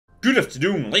Good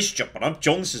afternoon, let's jump on up.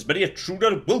 John, this is Billy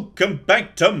Intruder. Welcome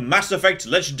back to Mass Effect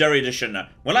Legendary Edition.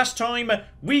 Well, last time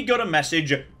we got a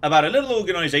message about a little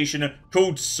organisation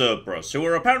called Cerberus, who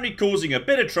are apparently causing a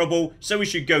bit of trouble, so we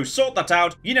should go sort that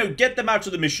out. You know, get them out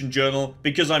of the mission journal,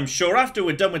 because I'm sure after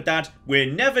we're done with that, we're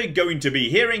never going to be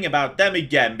hearing about them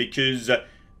again, because,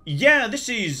 yeah, this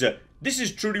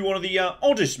is truly one of the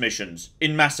oddest missions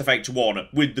in Mass Effect 1,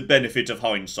 with the benefit of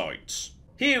hindsight.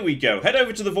 Here we go, head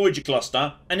over to the Voyager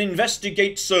cluster and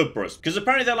investigate Cerberus, because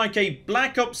apparently they're like a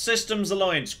Black Ops Systems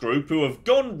Alliance group who have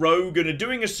gone rogue and are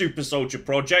doing a super soldier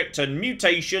project and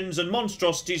mutations and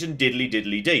monstrosities and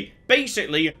diddly-diddly-dee.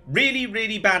 Basically, really,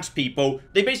 really bad people.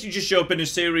 They basically just show up in a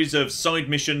series of side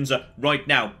missions right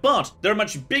now, but they're a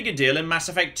much bigger deal in Mass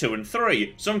Effect 2 and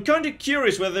 3, so I'm kind of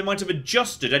curious whether they might have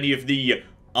adjusted any of the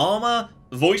armor,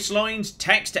 voice lines,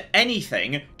 text,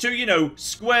 anything to, you know,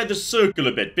 square the circle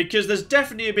a bit, because there's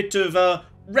definitely a bit of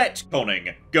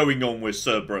retconning going on with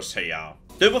Cerberus here.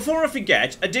 Though before I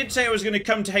forget, I did say I was going to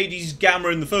come to Hades Gamma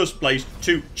in the first place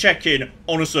to check in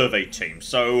on a survey team,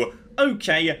 so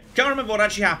okay, can't remember what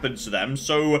actually happens to them,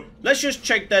 so let's just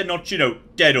check they're not, you know,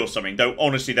 dead or something, though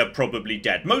honestly they're probably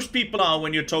dead. Most people are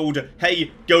when you're told,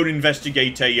 hey, go and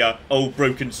investigate a old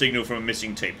broken signal from a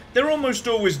missing team. They're almost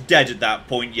always dead at that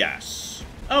point, yes.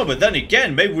 Oh, but then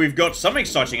again, maybe we've got some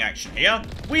exciting action here.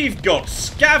 We've got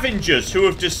scavengers who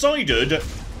have decided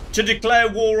to declare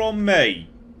war on me.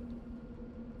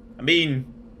 I mean,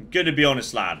 I'm gonna be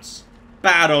honest, lads.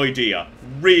 Bad idea.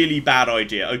 Really bad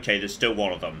idea. Okay, there's still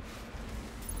one of them.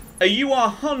 Are you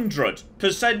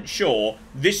 100% sure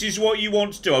this is what you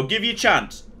want to do? I'll give you a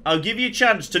chance. I'll give you a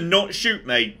chance to not shoot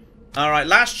me. Alright,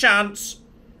 last chance.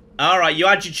 Alright, you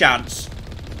had your chance.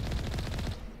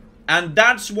 And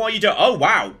that's why you don't... Oh,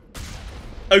 wow.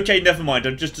 Okay, never mind.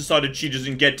 I've just decided she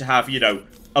doesn't get to have, you know,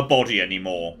 a body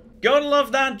anymore. Gotta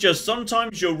love that. Just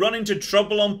sometimes you'll run into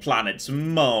trouble on planets.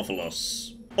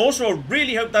 Marvellous. Also, I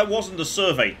really hope that wasn't the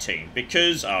survey team,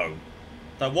 because, oh,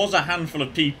 there was a handful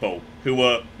of people who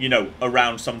were, you know,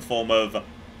 around some form of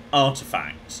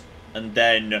artifact. And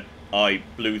then I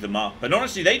blew them up. And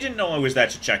honestly, they didn't know I was there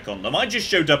to check on them. I just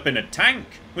showed up in a tank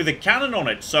with a cannon on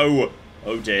it, so...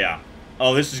 Oh, dear.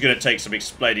 Oh, this is going to take some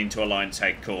explaining to Alliance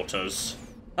headquarters.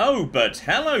 Oh, but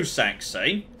hello,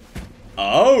 Sexy.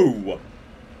 Oh.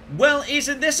 Well,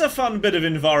 isn't this a fun bit of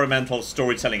environmental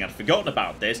storytelling? I'd forgotten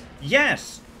about this.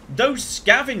 Yes, those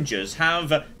scavengers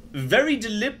have very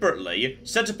deliberately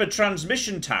set up a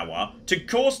transmission tower to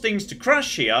cause things to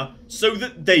crash here so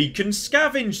that they can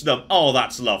scavenge them. Oh,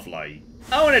 that's lovely.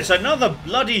 Oh, and it's another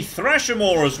bloody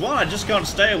Threshamore as well. I just can't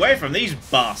stay away from these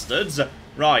bastards.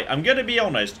 Right, I'm going to be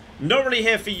honest. Not really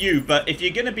here for you, but if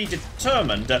you're going to be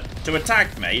determined to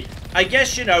attack me, I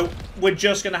guess, you know, we're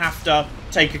just going to have to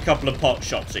take a couple of pot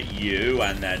shots at you,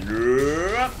 and then...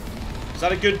 Is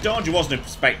that a good dodge? It wasn't a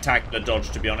spectacular dodge,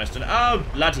 to be honest. And oh,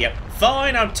 bloody hell.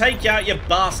 Fine, I'll take you out, you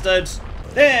bastards.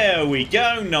 There we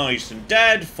go, nice and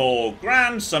dead. 4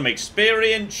 grand, some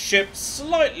experience, ship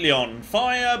slightly on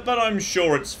fire, but I'm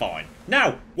sure it's fine.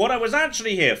 Now, what I was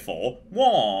actually here for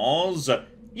was...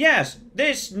 Yes,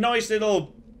 this nice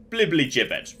little blibbly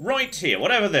gibbet right here,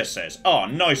 whatever this is. Oh,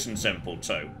 nice and simple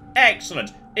too.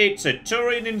 Excellent. It's a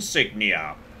Turian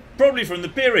insignia. Probably from the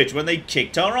period when they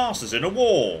kicked our asses in a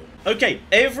war. Okay,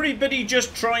 everybody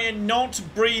just try and not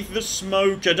breathe the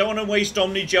smoke. I don't want to waste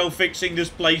Omnigel fixing this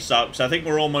place up, so I think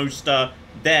we're almost there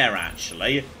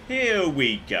actually. Here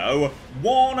we go.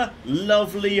 One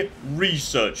lovely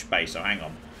research base. Oh, hang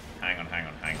on.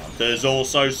 Hang on. There's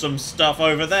also some stuff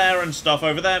over there, and stuff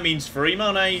over there means free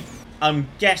money. I'm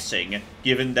guessing,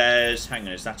 given there's... Hang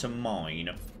on, is that a mine?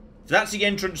 If that's the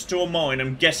entrance to a mine,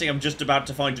 I'm guessing I'm just about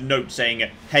to find a note saying,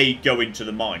 hey, go into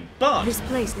the mine. But... This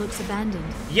place looks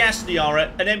abandoned. Yes,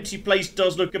 Liara, an empty place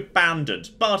does look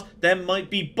abandoned, but there might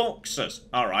be boxes.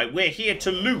 Alright, we're here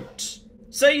to loot.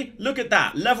 See, look at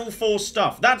that, level 4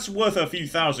 stuff. That's worth a few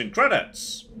thousand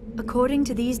credits. According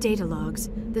to these data logs,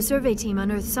 the survey team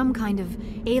unearthed some kind of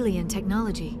alien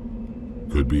technology.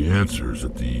 Could be answers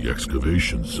at the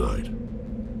excavation site.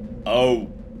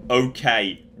 Oh,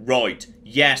 okay, right.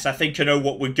 Yes, I think I know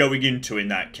what we're going into in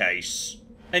that case.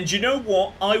 And you know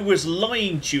what? I was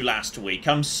lying to you last week.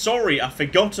 I'm sorry, I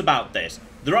forgot about this.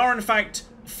 There are, in fact,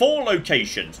 4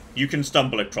 locations you can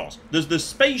stumble across. There's the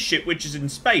spaceship, which is in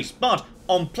space, but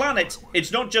on planets,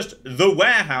 it's not just the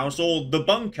warehouse or the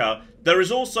bunker. There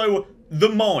is also the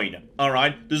mine,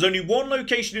 alright? There's only 1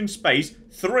 location in space,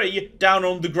 3 down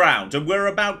on the ground, and we're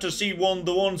about to see one of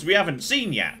the ones we haven't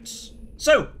seen yet.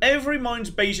 So, every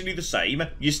mine's basically the same.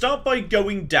 You start by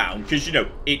going down, because, you know,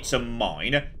 it's a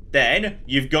mine. Then,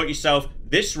 you've got yourself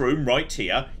this room right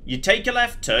here. You take a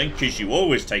left turn, because you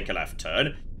always take a left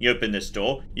turn. You open this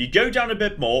door. You go down a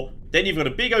bit more. Then you've got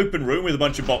a big open room with a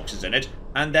bunch of boxes in it.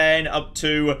 And then up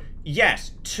to,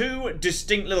 yes, 2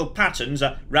 distinct little patterns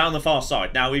round the far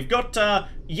side. Now, we've got,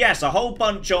 yes, a whole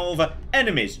bunch of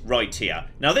enemies right here.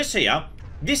 Now, this here,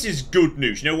 this is good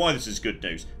news. You know why this is good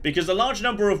news? Because a large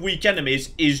number of weak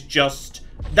enemies is just...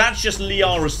 That's just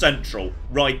Liara Central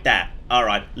right there.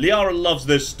 Alright, Liara loves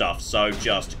this stuff, so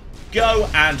just go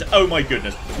and... Oh my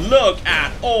goodness, look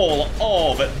at all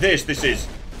of this. This is...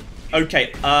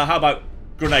 Okay, how about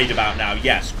grenade about now?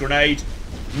 Yes, grenade.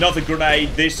 Another grenade.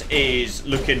 This is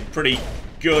looking pretty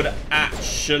good,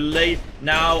 actually.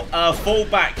 Now, fall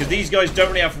back, because these guys don't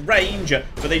really have range,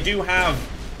 but they do have...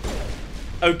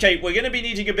 Okay, we're going to be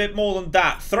needing a bit more than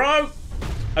that. Throw!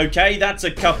 Okay, that's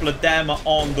a couple of them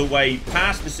on the way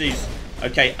past. This is...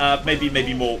 Okay,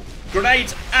 maybe more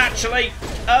grenades. Actually,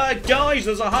 guys,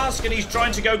 there's a husk and he's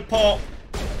trying to go pop.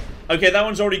 Okay, that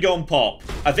one's already gone pop.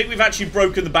 I think we've actually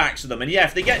broken the backs of them. And yeah,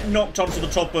 if they get knocked onto the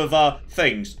top of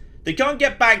things, they can't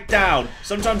get back down.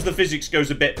 Sometimes the physics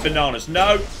goes a bit bananas.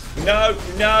 No, no,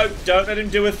 no. Don't let him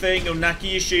do a thing. He'll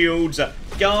knacker your shields.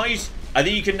 Guys, I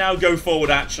think you can now go forward,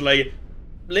 actually.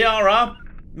 Liara,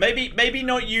 maybe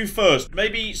not you first.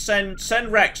 Maybe send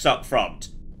Rex up front.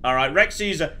 Alright, Rex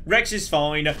is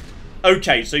fine.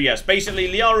 Okay, so yes, basically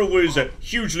Liara was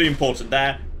hugely important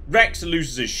there. Rex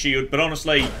loses his shield, but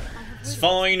honestly, it's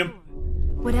fine.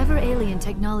 Whatever alien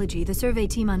technology the survey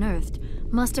team unearthed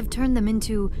must have turned them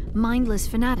into mindless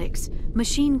fanatics,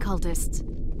 machine cultists.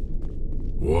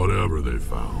 Whatever they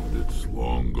found, it's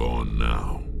long gone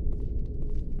now.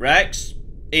 Rex,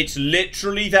 it's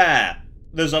literally there.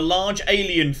 There's a large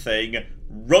alien thing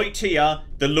right here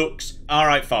that looks...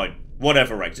 Alright, fine.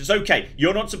 Whatever, Rex. It's okay.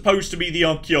 You're not supposed to be the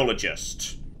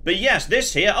archaeologist. But yes,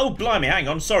 this here... Oh, blimey, hang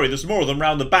on. Sorry, there's more of them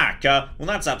round the back. Well,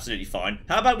 that's absolutely fine.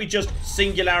 How about we just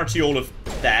singularity all of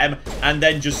them and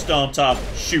then just start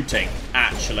shooting,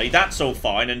 actually. That's all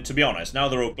fine, and to be honest, now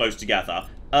they're all close together.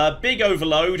 A big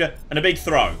overload and a big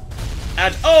throw.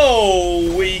 And,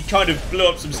 oh, we kind of blew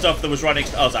up some stuff that was right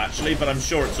next to us, actually, but I'm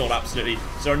sure it's all absolutely...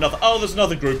 Is there another... Oh, there's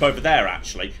another group over there,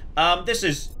 actually. This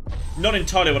is not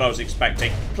entirely what I was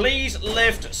expecting. Please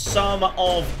lift some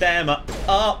of them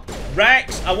up.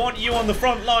 Rex, I want you on the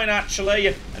front line, actually.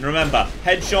 And remember,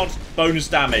 headshots, bonus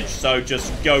damage, so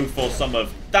just go for some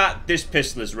of that. This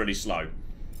pistol is really slow.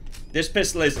 This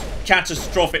pistol is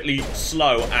catastrophically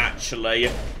slow, actually.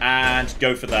 And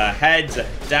go for the heads.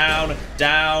 Down,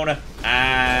 down.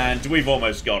 And we've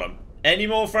almost got him. Any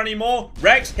more for any more?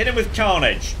 Rex, hit him with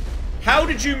carnage. How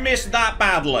did you miss that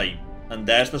badly? And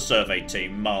there's the survey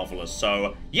team. Marvellous.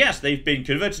 So, yes, they've been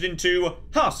converted into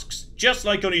husks, just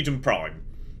like on Eden Prime.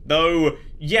 Though,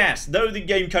 yes, though the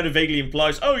game kind of vaguely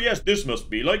implies, oh yes, this must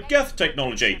be like Geth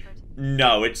technology.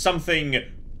 No, it's something...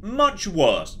 much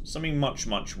worse. Something much,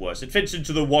 much worse. It fits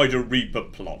into the wider Reaper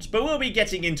plot, but we'll be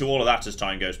getting into all of that as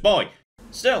time goes by.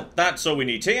 Still, that's all we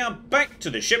need here. Back to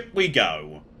the ship we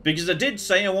go. Because I did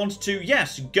say I wanted to,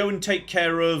 yes, go and take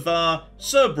care of,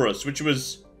 Cerberus, which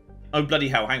was... Oh, bloody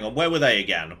hell, hang on, where were they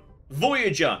again?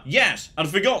 Voyager, yes, I'd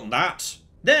forgotten that.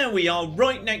 There we are,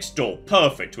 right next door.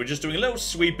 Perfect. We're just doing a little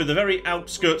sweep of the very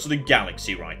outskirts of the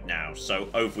galaxy right now. So,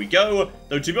 over we go.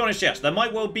 Though, to be honest, yes, there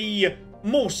might well be...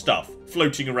 more stuff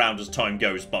floating around as time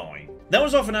goes by. That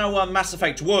was often how Mass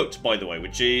Effect worked, by the way,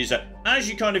 which is, as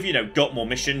you kind of, you know, got more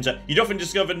missions, you'd often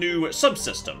discover new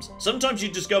subsystems. Sometimes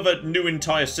you'd discover new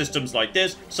entire systems like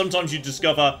this, sometimes you'd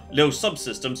discover little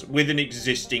subsystems within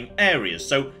existing areas.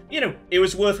 So, you know, it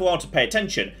was worthwhile to pay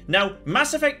attention. Now,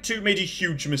 Mass Effect 2 made a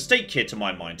huge mistake here to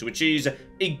my mind, which is,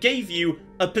 it gave you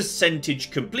a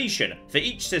percentage completion for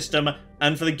each system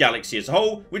and for the galaxy as a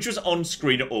whole, which was on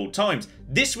screen at all times.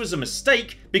 This was a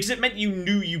mistake because it meant you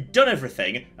knew you'd done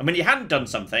everything, and when you hadn't done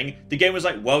something, the game was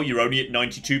like, well, you're only at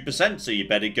 92%, so you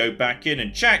better go back in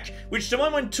and check, which to my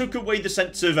mind took away the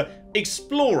sense of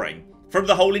exploring from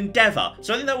the whole endeavour.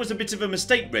 So I think that was a bit of a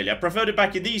mistake, really. I preferred it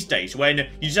back in these days when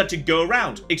you just had to go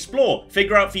around, explore,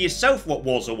 figure out for yourself what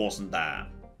was or wasn't there.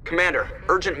 Commander,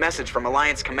 urgent message from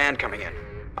Alliance Command coming in.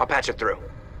 I'll patch it through.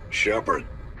 Shepard,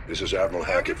 this is Admiral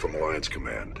Hackett from Alliance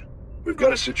Command. We've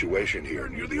got a situation here,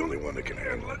 and you're the only one that can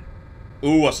handle it.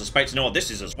 Ooh, I suspect to know what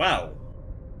this is as well.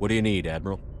 What do you need,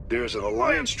 Admiral? There's an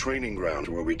Alliance training ground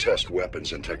where we test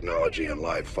weapons and technology in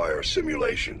live fire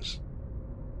simulations.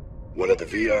 One of the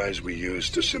VIs we use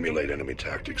to simulate enemy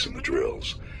tactics in the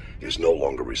drills is no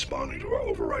longer responding to our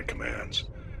override commands.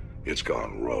 It's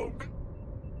gone rogue.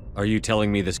 Are you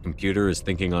telling me this computer is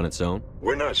thinking on its own?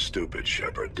 We're not stupid,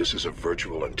 Shepard. This is a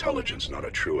virtual intelligence, not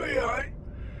a true AI.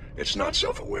 It's not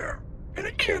self-aware. and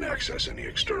it can't access any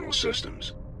external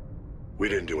systems. We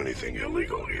didn't do anything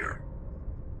illegal here.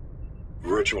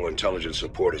 Virtual intelligence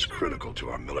support is critical to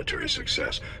our military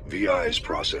success. VIs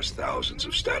process thousands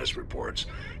of status reports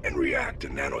and react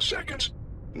in nanoseconds.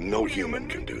 No human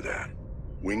can do that.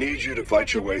 We need you to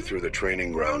fight your way through the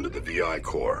training ground of the VI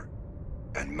core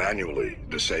and manually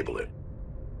disable it.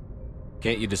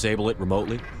 Can't you disable it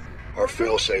remotely? Our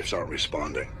failsafes aren't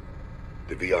responding.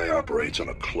 The VI operates on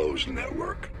a closed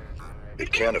network.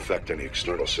 It can't affect any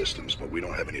external systems, but we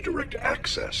don't have any direct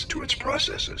access to its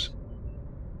processes.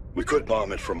 We could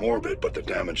bomb it from orbit, but the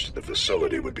damage to the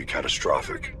facility would be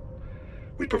catastrophic.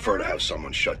 We'd prefer to have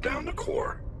someone shut down the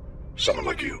core. Someone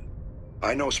like you.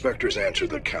 I know Spectres answer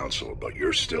the Council, but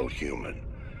you're still human.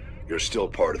 You're still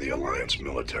part of the Alliance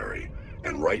military,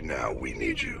 and right now we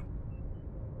need you.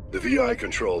 The VI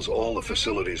controls all the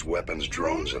facility's weapons,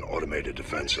 drones, and automated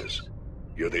defenses.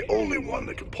 You're the only one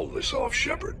that can pull this off,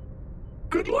 Shepard.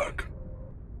 Good luck.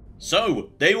 So,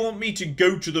 they want me to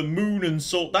go to the moon and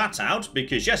sort that out,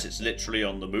 because yes, it's literally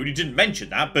on the moon. He didn't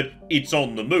mention that, but it's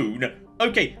on the moon.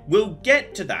 Okay, we'll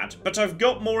get to that, but I've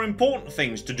got more important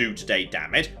things to do today,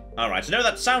 damn it. Alright, I know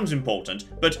that sounds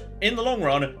important, but in the long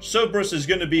run, Cerberus is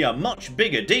going to be a much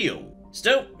bigger deal.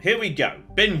 Still, here we go.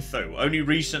 Been through. Only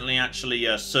recently actually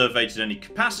surveyed in any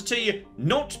capacity.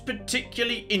 Not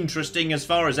particularly interesting as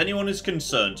far as anyone is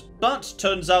concerned. But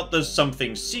turns out there's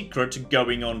something secret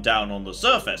going on down on the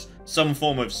surface. Some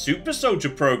form of super soldier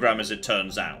program as it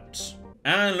turns out.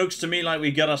 And looks to me like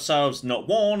we got ourselves not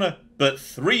one, but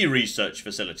 3 research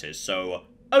facilities. So,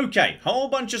 okay, whole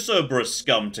bunch of Cerberus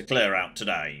scum to clear out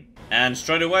today. And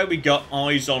straight away we got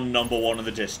eyes on number 1 in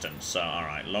the distance. So,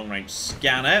 alright, long range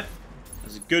scanner.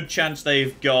 There's a good chance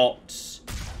they've got...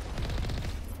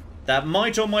 That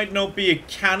might or might not be a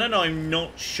cannon, I'm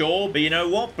not sure. But you know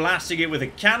what? Blasting it with a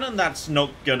cannon, that's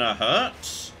not gonna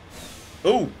hurt.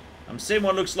 Ooh, I'm seeing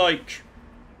what looks like...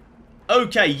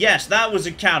 Okay, yes, that was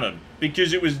a cannon.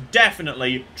 Because it was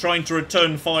definitely trying to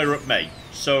return fire at me.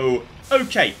 So,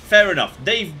 okay, fair enough.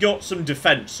 They've got some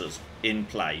defences in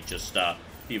play. Just,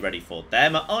 be ready for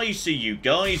them. I see you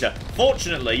guys.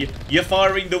 Fortunately, you're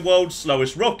firing the world's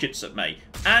slowest rockets at me.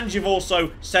 And you've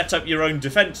also set up your own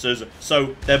defences,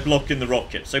 so they're blocking the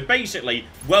rockets. So basically,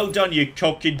 well done, you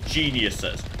cocky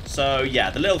geniuses. So yeah,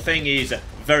 the little thing is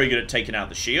very good at taking out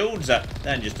the shields.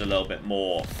 Then just a little bit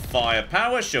more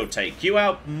firepower. She'll take you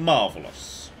out.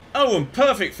 Marvellous. Oh, and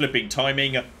perfect flipping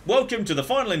timing. Welcome to the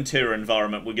final interior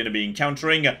environment we're going to be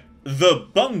encountering. The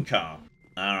bunker.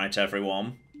 Alright,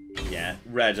 everyone. Yeah,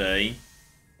 ready.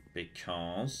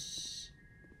 Because...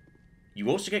 you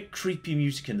also get creepy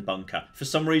music in the bunker. For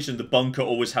some reason, the bunker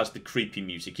always has the creepy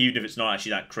music, even if it's not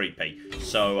actually that creepy.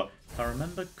 So, if I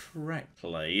remember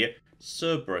correctly,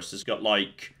 Cerberus has got,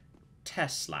 like,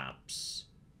 test labs.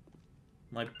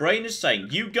 My brain is saying,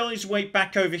 you guys wait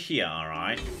back over here,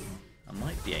 alright? I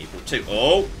might be able to.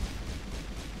 Oh!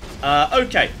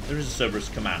 Okay, there is a Cerberus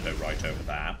commando right over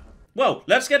there. Well,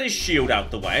 let's get his shield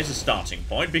out the way as a starting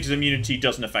point, because immunity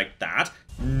doesn't affect that.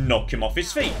 Knock him off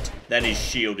his feet. Then his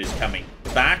shield is coming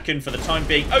back, and for the time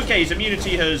being... okay, his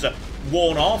immunity has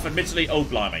worn off, admittedly. Oh,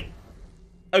 blimey.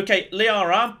 Okay,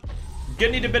 Liara,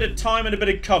 gonna need a bit of time and a bit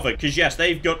of cover, because yes,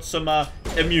 they've got some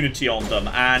immunity on them,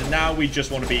 and now we just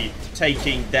want to be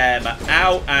taking them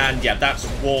out, and yeah, that's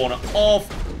worn off,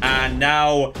 and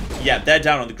now, yeah, they're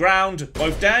down on the ground.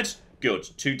 Both dead? Good.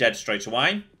 2 dead straight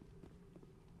away.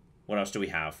 What else do we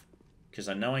have? Because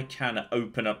I know I can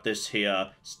open up this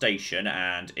here station,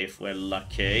 and if we're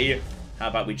lucky, how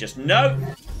about we just... no!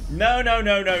 No, no,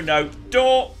 no, no, no.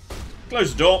 Door!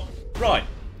 Close the door. Right.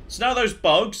 So now those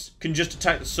bugs can just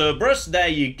attack the Cerberus. There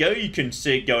you go. You can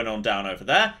see it going on down over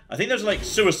there. I think those are like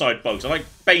suicide bugs. I like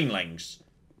banelings.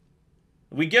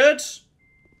 Are we good?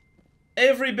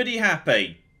 Everybody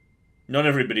happy? Not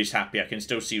everybody's happy. I can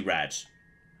still see red.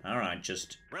 Alright,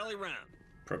 just... rally round.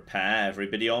 Prepare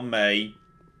everybody on me.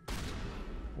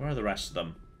 Where are the rest of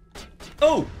them?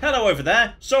 Oh, hello over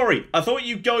there. Sorry, I thought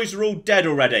you guys were all dead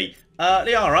already.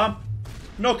 Liara,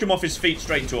 knock him off his feet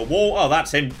straight into a wall. Oh,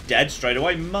 that's him dead straight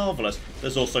away. Marvellous.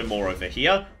 There's also more over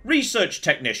here. Research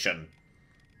technician.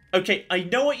 Okay, I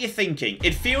know what you're thinking.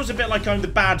 It feels a bit like I'm the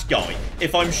bad guy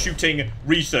if I'm shooting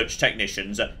research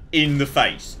technicians in the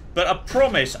face. But I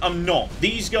promise I'm not.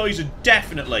 These guys are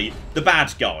definitely the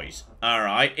bad guys.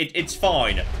 Alright, it's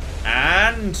fine.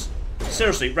 And...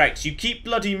 seriously, Rex, you keep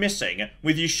bloody missing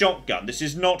with your shotgun. This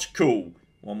is not cool.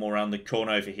 One more around the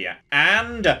corner over here.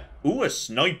 And... ooh, a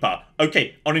sniper.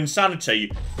 Okay, on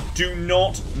Insanity, do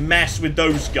not mess with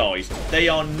those guys. They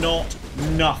are not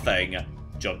nothing.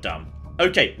 Job done.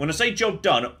 Okay, when I say job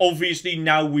done, obviously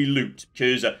now we loot,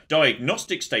 because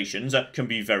diagnostic stations can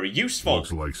be very useful.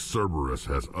 Looks like Cerberus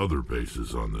has other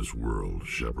bases on this world,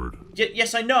 Shepard.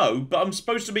 Yes, I know, but I'm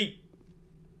supposed to be...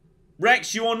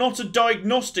 Rex, you are not a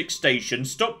diagnostic station.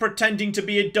 Stop pretending to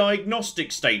be a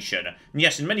diagnostic station. And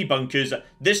yes, in many bunkers,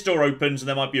 this door opens and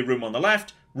there might be a room on the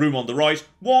left, room on the right,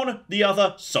 one, the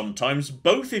other, sometimes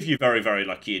both if you're very, very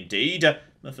lucky indeed.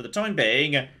 But for the time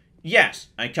being, yes,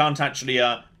 I can't actually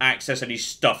access any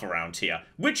stuff around here.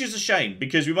 Which is a shame,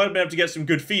 because we might have been able to get some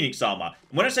good Phoenix armor.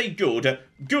 And when I say good,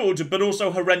 but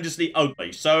also horrendously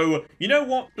ugly. So, you know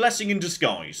what? Blessing in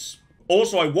disguise.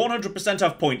 Also, I 100%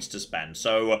 have points to spend,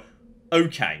 so...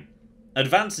 Okay.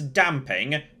 Advanced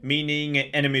damping, meaning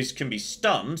enemies can be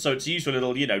stunned, so it's a useful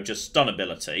little, you know, just stun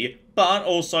ability, but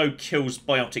also kills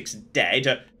biotics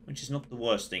dead, which is not the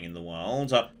worst thing in the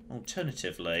world.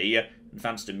 Alternatively,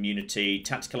 advanced immunity,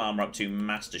 tactical armor up to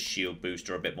master shield boost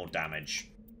or a bit more damage.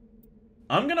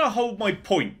 I'm gonna hold my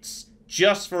points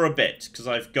just for a bit, because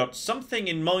I've got something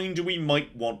in mind we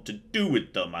might want to do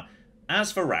with them.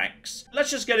 As for Rex,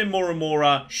 let's just get in more and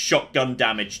more shotgun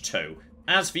damage too.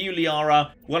 As for you,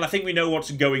 Liara, well, I think we know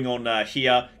what's going on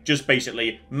here. Just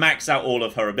basically max out all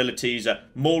of her abilities.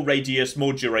 More radius,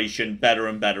 more duration, better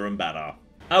and better and better.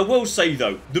 I will say,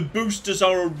 though, the boosters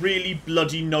are a really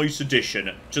bloody nice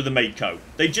addition to the Mako.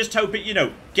 They just help it, you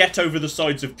know, get over the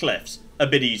sides of cliffs a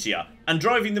bit easier. And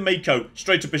driving the Mako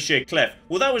straight up a sheer cliff,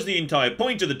 well, that was the entire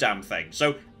point of the damn thing.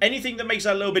 So anything that makes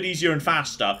that a little bit easier and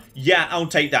faster, yeah, I'll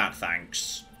take that,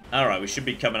 thanks. Alright, we should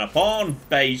be coming up on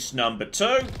base number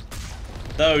 2.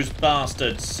 Those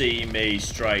bastards see me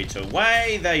straight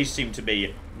away. They seem to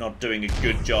be not doing a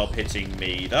good job hitting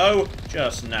me, though.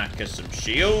 Just knacker some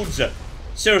shields.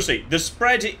 Seriously, the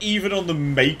spread even on the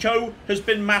Mako has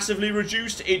been massively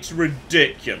reduced. It's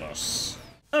ridiculous.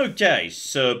 Okay,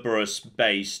 Cerberus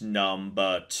base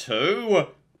number 2.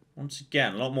 Once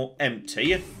again, a lot more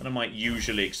empty than I might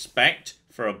usually expect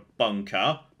for a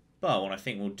bunker. But what I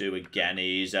think we'll do again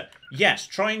is, yes,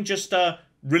 try and just...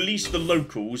 release the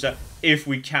locals if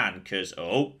we can, because,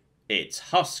 oh,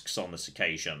 it's husks on this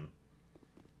occasion.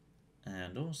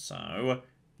 And also,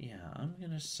 yeah, I'm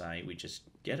going to say we just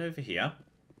get over here,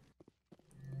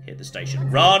 hit the station,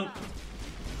 run,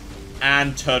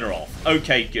 and turn her off.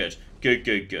 Okay, good.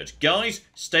 Good. Guys,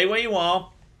 stay where you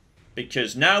are,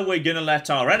 because now we're going to let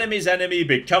our enemy's enemy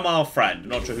become our friend. I'm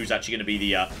not sure who's actually going to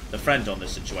be the friend on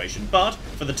this situation, but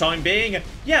for the time being,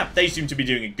 yeah, they seem to be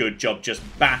doing a good job just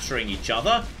battering each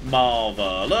other.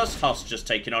 Marvelous. Husks just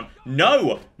taking on...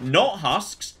 No, not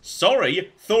husks.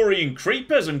 Sorry, Thorian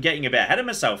creepers. I'm getting a bit ahead of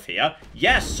myself here.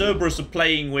 Yes, Cerberus are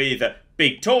playing with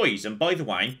big toys, and by the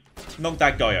way... knock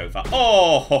that guy over.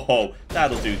 Oh,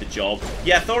 that'll do the job.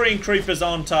 Yeah, Thorian creepers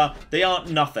aren't, they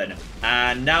aren't nothing.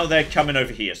 And now they're coming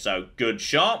over here, so good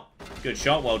shot. Good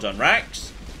shot, well done,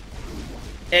 Rex.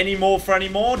 Any more for any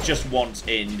more? Just once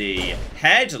in the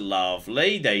head.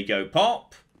 Lovely. There you go,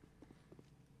 Pop.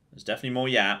 There's definitely more,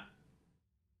 yeah.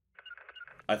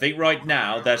 I think right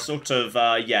now they're sort of,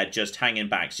 yeah, just hanging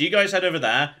back. So you guys head over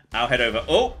there. I'll head over.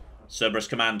 Oh, Cerberus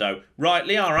Commando. Right,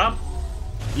 Liara.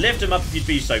 Lift him up if you'd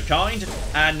be so kind.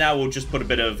 And now we'll just put a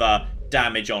bit of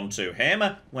damage onto him.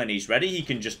 When he's ready, he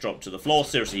can just drop to the floor.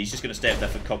 Seriously, he's just going to stay up there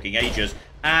for cocking ages.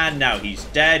 And now he's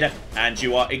dead. And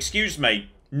you are... Excuse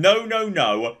me. No, no,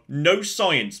 no. No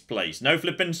science, please. No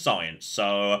flipping science.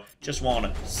 So, just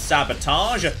one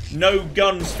sabotage. No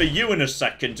guns for you in a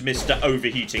second, Mr.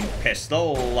 Overheating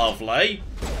Pistol. Lovely.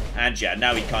 And yeah,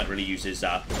 now he can't really use his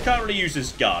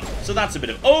gun. So that's a bit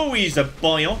of... Oh, he's a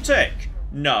biotic.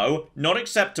 No, not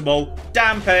acceptable.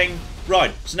 Damping.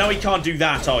 Right, so now he can't do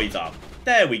that either.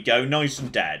 There we go, nice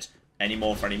and dead. Any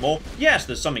more for any more? Yes,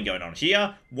 there's something going on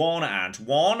here. 1 and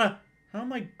 1. How are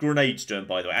my grenades doing,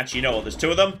 by the way? Actually, you know what? There's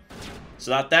 2 of them.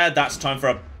 So that's time for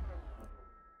a...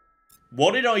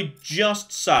 What did I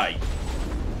just say?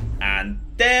 And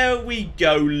there we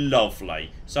go,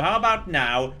 lovely. So how about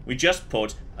now we just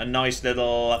put a nice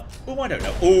little... Oh, I don't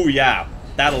know. Oh, yeah.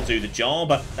 That'll do the job.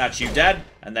 That's you dead.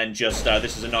 And then just,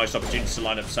 this is a nice opportunity to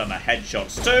line up some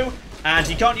headshots too. And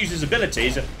he can't use his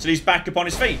abilities till he's back up on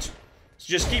his feet. So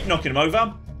just keep knocking him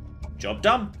over. Job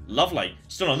done. Lovely.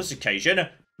 Still on this occasion,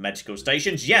 medical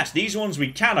stations. Yes, these ones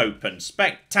we can open.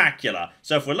 Spectacular.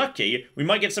 So if we're lucky, we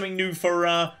might get something new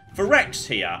for Rex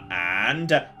here. And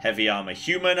heavy armor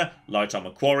human, light armor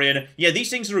Quarian. Yeah,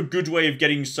 these things are a good way of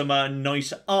getting some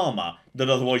nice armor that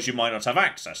otherwise you might not have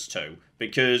access to.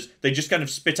 Because they just kind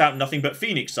of spit out nothing but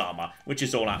Phoenix armor, which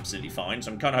is all absolutely fine.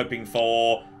 So I'm kind of hoping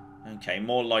for, okay,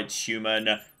 more light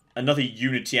human, another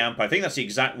Unity amp. I think that's the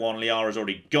exact one Liara's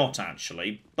already got,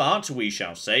 actually. But we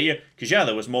shall see. Because, yeah,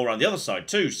 there was more around the other side,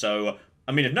 too. So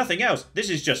I mean, if nothing else, this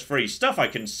is just free stuff I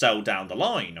can sell down the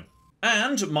line.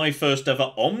 And my first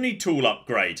ever Omni tool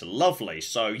upgrade. Lovely.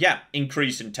 So yeah,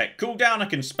 increase in tech cooldown. I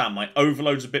can spam my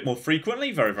overloads a bit more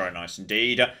frequently. Very, very nice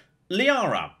indeed.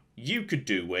 Liara, you could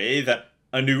do with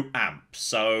a new amp.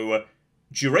 So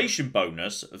duration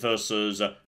bonus versus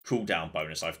cooldown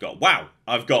bonus I've got. Wow,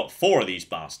 I've got 4 of these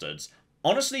bastards.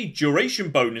 Honestly,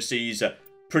 duration bonus is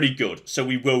pretty good. So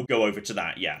we will go over to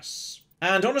that, yes.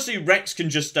 And honestly, Rex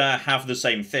can just have the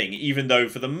same thing, even though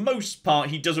for the most part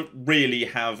he doesn't really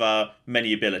have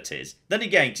many abilities. Then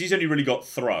again, because he's only really got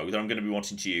throw that I'm going to be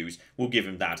wanting to use, we'll give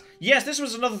him that. Yes, this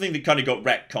was another thing that kind of got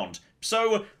retconned.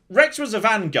 So, Rex was a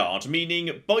Vanguard,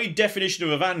 meaning by definition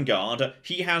of a Vanguard,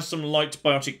 he has some light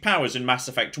biotic powers in Mass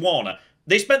Effect 1.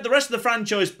 They spent the rest of the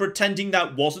franchise pretending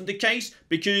that wasn't the case,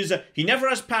 because he never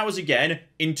has powers again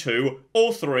in 2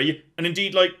 or 3, and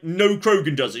indeed, like, no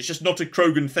Krogan does. It's just not a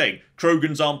Krogan thing.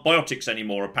 Krogans aren't biotics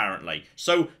anymore, apparently.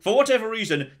 So, for whatever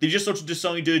reason, they just sort of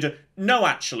decided, no,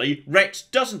 actually, Rex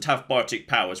doesn't have biotic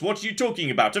powers. What are you talking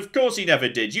about? Of course he never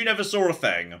did. You never saw a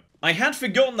thing. I had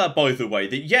forgotten that, by the way,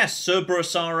 that yes,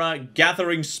 Cerberus are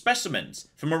gathering specimens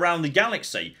from around the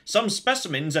galaxy. Some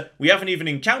specimens we haven't even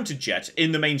encountered yet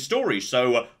in the main story,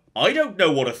 so I don't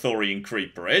know what a Thorian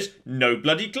Creeper is. No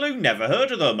bloody clue, never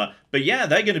heard of them. But yeah,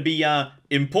 they're going to be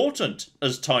important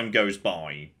as time goes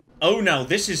by. Oh, now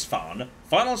this is fun.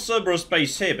 Final Cerberus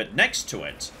base here, but next to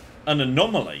it, an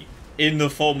anomaly in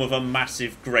the form of a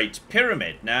massive Great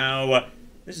Pyramid. Now,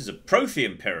 this is a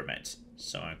Prothean Pyramid.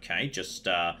 So, okay, just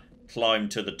climb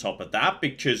to the top of that,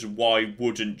 because why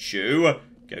wouldn't you?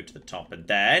 Go to the top and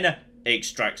then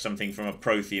extract something from a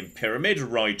Prothean pyramid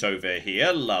right over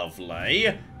here. Lovely.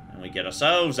 And we get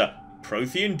ourselves a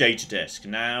Prothean data disk.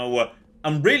 Now,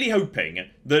 I'm really hoping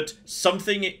that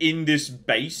something in this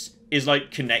base is,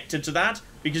 like, connected to that,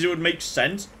 because it would make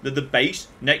sense that the base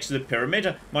next to the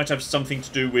pyramid might have something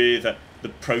to do with the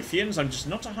Protheans. I'm just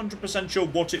not 100% sure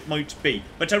what it might be,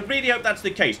 but I really hope that's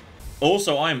the case.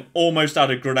 Also, I'm almost out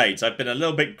of grenades. I've been a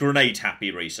little bit grenade happy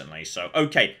recently. So,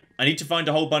 okay, I need to find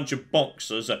a whole bunch of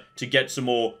boxes to get some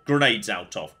more grenades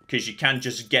out of. Because you can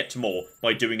just get more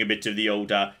by doing a bit of the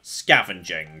old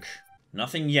scavenging.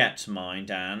 Nothing yet,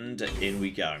 mind, and in we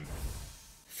go.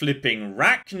 Flipping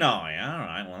Rachni.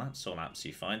 Alright, well, that's all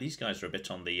absolutely fine. These guys are a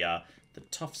bit on the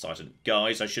tough side. And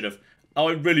guys, I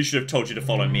really should have told you to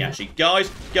follow me, actually. Guys,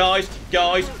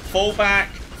 fall back,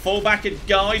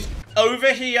 guys.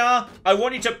 Over here, I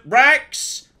want you to...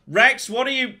 Rex, what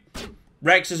are you...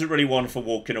 Rex isn't really one for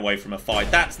walking away from a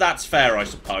fight. That's fair, I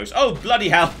suppose. Oh, bloody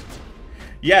hell.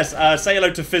 Yes, say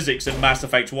hello to physics in Mass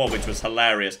Effect 1, which was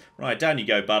hilarious. Right, down you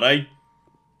go, buddy.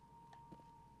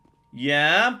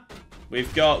 Yeah.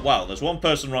 We've got... Well, there's one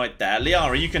person right there.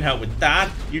 Liara, you can help with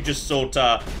that. You just sort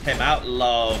him out.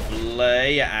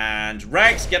 Lovely. And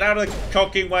Rex, get out of the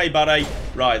cocking way, buddy.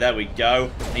 Right, there we go.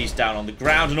 He's down on the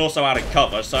ground and also out of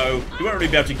cover, so he won't really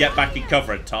be able to get back in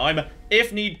cover in time.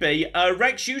 If need be,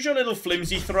 Rex, use your little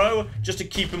flimsy throw just to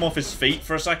keep him off his feet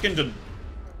for a second. And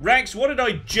Rex, what did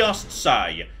I just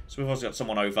say? So we've also got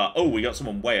someone over... Oh, we got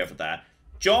someone way over there.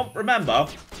 John, remember,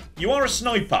 you are a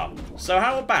sniper, so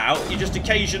how about you just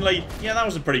occasionally... Yeah, that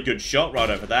was a pretty good shot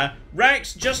right over there.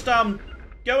 Rex, just, go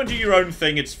and do your own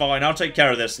thing, it's fine. I'll take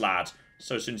care of this lad.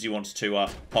 So as soon as he wants to,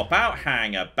 pop out,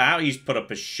 hang about, he's put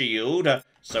up a shield,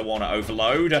 so on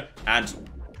overload, and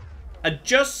I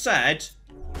just said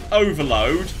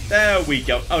overload. There we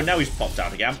go. Oh, now he's popped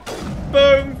out again.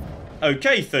 Boom!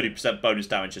 Okay, 30% bonus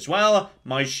damage as well.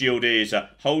 My shield is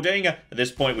holding. At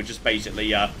this point, we're just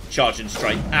basically charging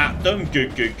straight at them.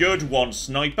 Good. One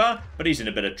sniper, but he's in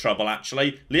a bit of trouble,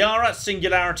 actually. Liara,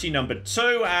 singularity number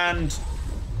 2, and...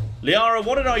 Liara,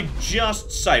 what did I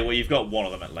just say? Well, you've got one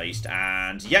of them at least,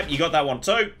 and yep, you got that one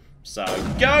too. So,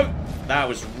 go! That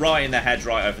was right in the head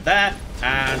right over there.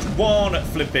 And one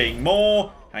flipping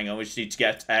more. Hang on, we just need to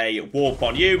get a warp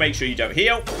on you. Make sure you don't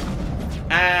heal.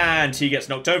 And he gets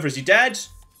knocked over. Is he dead?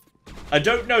 I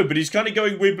don't know, but he's kind of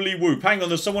going wibbly whoop. Hang on,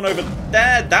 there's someone over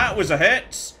there. That was a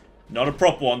hit. Not a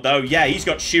proper one, though. Yeah, he's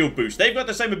got shield boost. They've got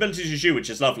the same abilities as you, which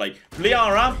is lovely.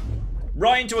 Liara,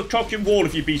 right into a cocking wall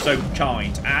if you'd be so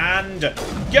kind. And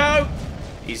go.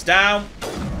 He's down.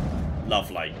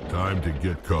 Lovely. Time to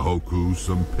get Kahoku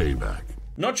some payback.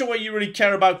 Not sure why you really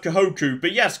care about Kahoku,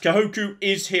 but yes, Kahoku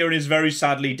is here and is very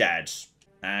sadly dead.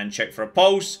 And check for a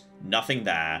pulse. Nothing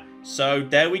there. So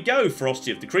there we go.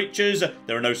 Ferocity of the creatures.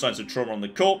 There are no signs of trauma on the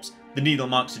corpse. The needle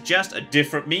marks suggest a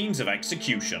different means of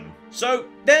execution. So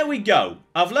there we go.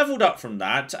 I've leveled up from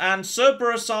that, and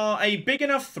Cerberus are a big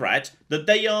enough threat that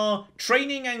they are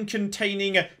training and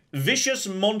containing vicious,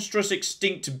 monstrous,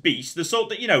 extinct beast, the sort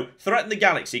that, you know, threaten the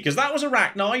galaxy. Because that was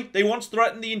Arachni. They once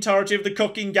threatened the entirety of the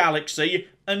cooking galaxy.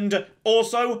 And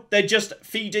also, they're just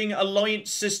feeding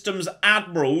Alliance Systems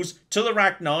admirals to the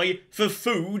Arachni for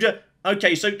food.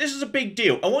 Okay, so this is a big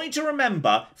deal. I want you to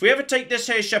remember, if we ever take this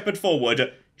here Shepard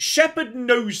forward, Shepard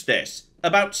knows this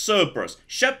about Cerberus.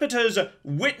 Shepard has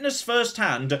witnessed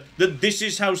firsthand that this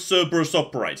is how Cerberus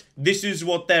operates. This is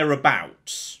what they're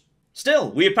about.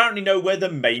 Still, we apparently know where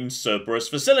the main Cerberus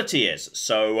facility is.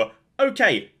 So,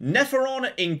 okay,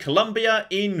 Nepheron in Columbia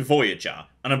in Voyager.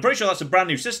 And I'm pretty sure that's a brand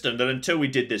new system that until we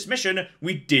did this mission,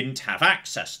 we didn't have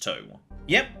access to.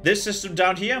 Yep, this system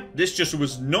down here, this just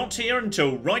was not here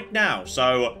until right now.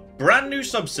 So, brand new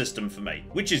subsystem for me,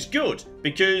 which is good,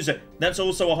 because that's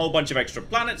also a whole bunch of extra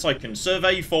planets I can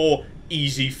survey for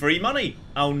easy free money.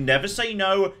 I'll never say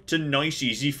no to nice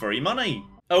easy free money.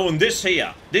 Oh, and this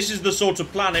here, this is the sort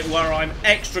of planet where I'm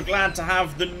extra glad to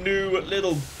have the new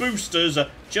little boosters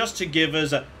just to give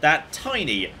us that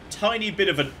tiny bit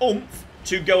of an oomph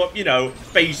to go up, you know,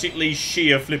 basically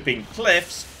sheer flipping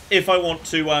cliffs if I want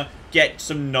to get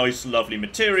some nice lovely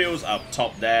materials up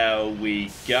top. There we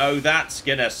go. That's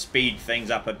gonna speed things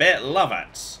up a bit. Love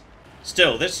it.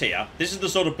 Still, this is the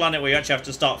sort of planet where you actually have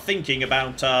to start thinking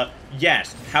about,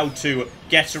 yes, how to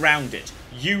get around it.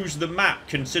 Use the map.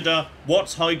 Consider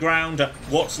what's high ground,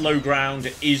 what's low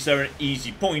ground. Is there an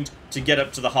easy point to get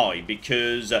up to the high?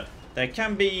 Because there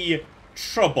can be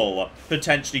trouble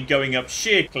potentially going up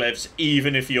sheer cliffs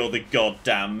even if you're the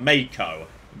goddamn Mako.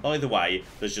 By the way,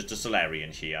 there's just a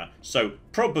Solarian here, so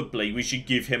probably we should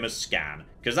give him a scan,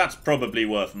 because that's probably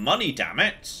worth money, damn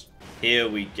it. Here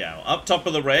we go. Up top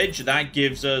of the ridge, that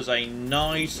gives us a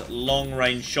nice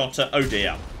long-range shot at... Oh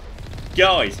dear.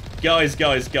 Guys,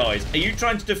 are you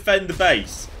trying to defend the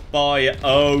base by...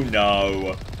 Oh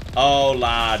no. Oh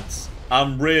lads,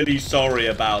 I'm really sorry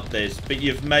about this, but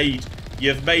you've made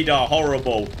a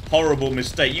horrible, horrible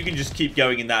mistake. You can just keep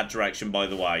going in that direction, by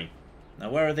the way.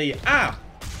 Now, where are the... Ah!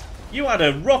 You had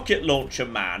a rocket launcher,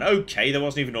 man. Okay, there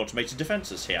wasn't even automated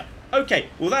defenses here. Okay,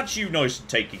 well, that's you nice and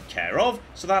taken care of.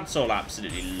 So that's all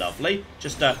absolutely lovely.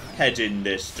 Just head in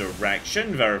this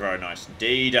direction. Very, very nice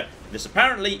indeed. This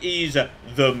apparently is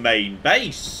the main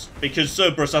base, because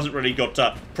Cerberus hasn't really got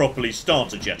properly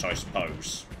started yet, I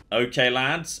suppose. Okay,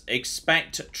 lads,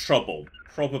 expect trouble.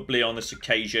 Probably on this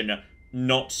occasion,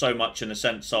 not so much in the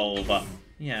sense of,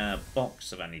 yeah,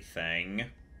 box of anything.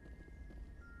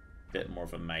 Bit more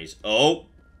of a maze. Oh!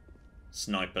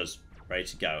 Snipers. Ready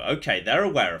to go. Okay, they're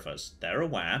aware of us. They're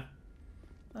aware.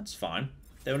 That's fine.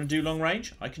 They want to do long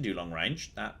range? I can do long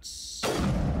range. That's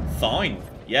fine.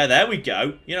 Yeah, there we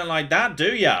go. You don't like that,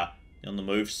 do ya? On the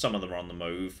move. Some of them are on the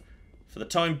move. For the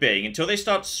time being, until they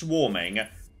start swarming,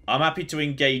 I'm happy to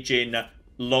engage in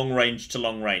long range to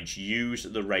long range. Use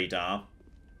the radar.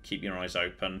 Keep your eyes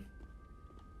open.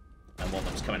 And one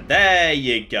that's coming. There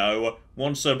you go.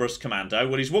 One Cerberus commando.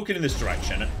 Well, he's walking in this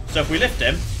direction. So if we lift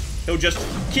him, he'll just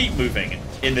keep moving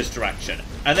in this direction.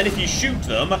 And then if you shoot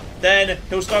them, then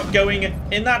he'll start going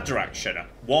in that direction.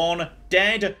 One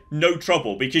dead, no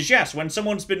trouble. Because yes, when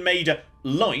someone's been made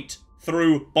light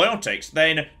through biotics,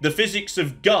 then the physics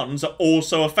of guns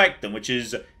also affect them, which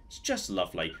is... It's just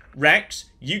lovely. Rex,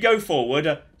 you go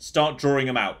forward. Start drawing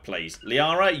them out, please.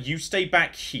 Liara, you stay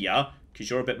back here, because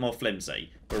you're a bit more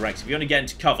flimsy. But Rex, if you want to get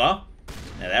into cover...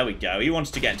 There we go. He wants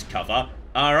to get into cover.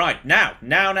 Alright, now.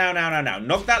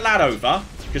 Knock that lad over.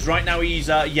 Because right now he's,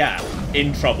 yeah,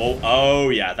 in trouble. Oh,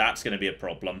 yeah, that's going to be a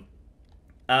problem.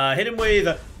 Hit him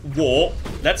with warp.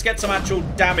 Let's get some actual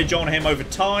damage on him over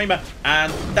time.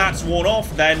 And that's one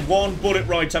off. Then one bullet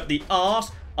right up the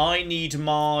arse. I need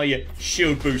my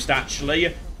shield boost,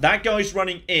 actually. That guy's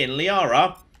running in.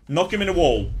 Liara, knock him in a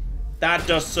wall. That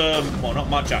does some... well, not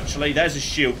much, actually. There's his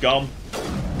shield gone.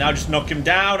 Now just knock him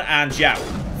down, and yeah,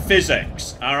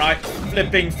 physics. Alright,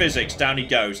 flipping physics. Down he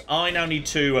goes. I now need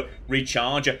to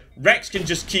recharge. Rex can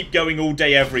just keep going all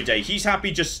day, every day. He's happy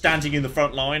just standing in the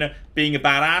front line, being a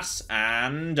badass,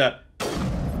 and...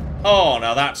 oh,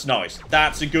 now that's nice.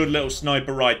 That's a good little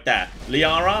sniper right there.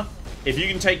 Liara, if you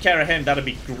can take care of him, that'd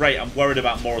be great. I'm worried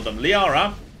about more of them.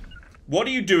 Liara, what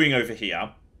are you doing over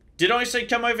here? Did I say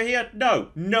come over here? No.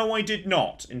 No, I did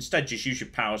not. Instead, just use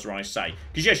your powers where I say.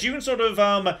 Because, yes, you can sort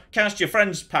of cast your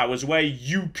friends' powers where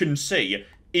you can see,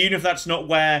 even if that's not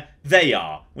where they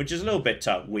are. Which is a little bit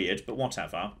weird, but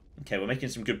whatever. Okay, we're making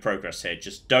some good progress here.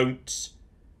 Just don't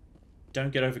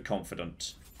get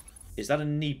overconfident. Is that a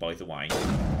knee, by the way?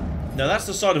 No, that's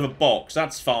the side of a box.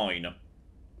 That's fine. Are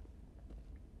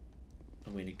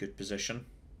we in a good position?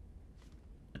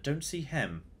 I don't see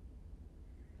him.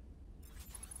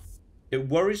 It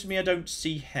worries me I don't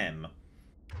see him.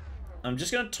 I'm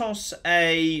just going to toss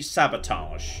a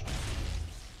sabotage.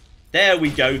 There we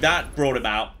go. That brought him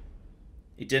out.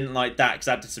 He didn't like that because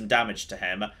that did some damage to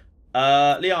him.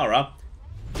 Liara,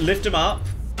 lift him up.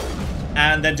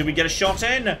 And then do we get a shot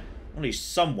in? Well, he's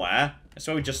somewhere. That's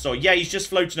what we just saw. Yeah, he's just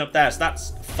floating up there, so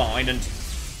that's fine. And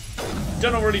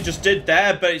don't know what he just did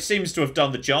there, but it seems to have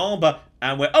done the job.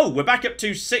 And we're back up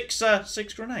to six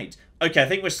grenades. Okay, I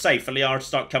think we're safe for Liara to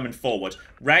start coming forward.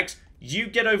 Rex, you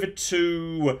get over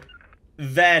to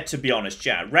there, to be honest.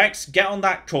 Yeah, Rex, get on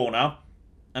that corner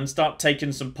and start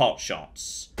taking some pot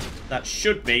shots. That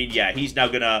should mean, yeah, he's now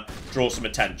going to draw some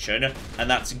attention, and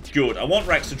that's good. I want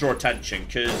Rex to draw attention,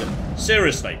 because,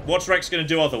 seriously, what's Rex going to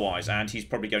do otherwise? And he's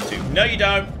probably going to... No, you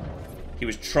don't! He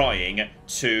was trying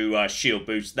to shield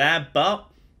boost there, but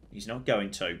he's not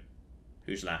going to.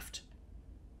 Who's left?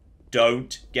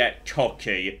 Don't get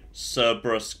cocky.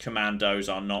 Cerberus commandos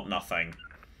are not nothing.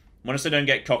 When I say don't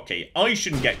get cocky, I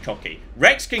shouldn't get cocky.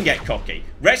 Rex can get cocky.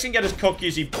 Rex can get as cocky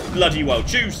as he bloody well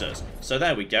chooses. So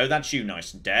there we go. That's you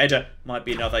nice and dead. Might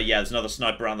be another... Yeah, there's another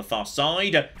sniper around the far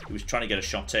side who was trying to get a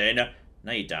shot in.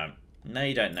 No, you don't. No,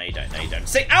 you don't. No, you don't. No, you don't.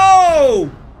 See?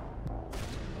 Oh!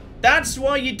 That's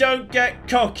why you don't get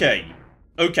cocky.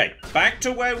 Okay, back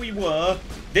to where we were.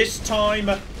 This time,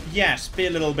 yes, be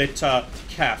a little bit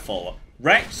careful.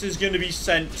 Rex is going to be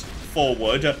sent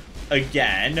forward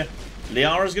again.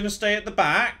 Liara's going to stay at the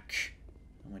back.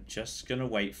 And we're just going to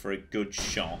wait for a good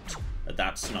shot at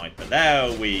that sniper.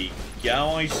 There we go.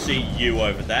 I see you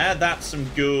over there. That's some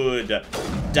good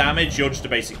damage. You're just a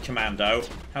basic commando.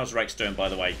 How's Rex doing, by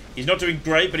the way? He's not doing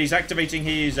great, but he's activating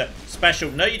his special...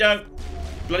 No, you don't.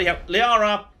 Bloody hell.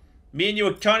 Liara, me and you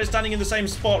are kind of standing in the same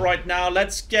spot right now.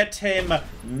 Let's get him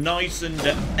nice and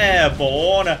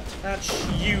airborne.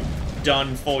 That's you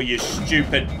done for, you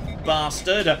stupid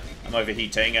bastard. I'm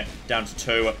overheating. Down to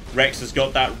 2. Rex has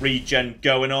got that regen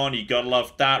going on. You gotta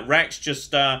love that. Rex,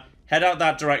 just head out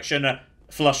that direction.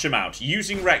 Flush him out.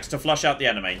 Using Rex to flush out the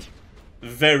enemy.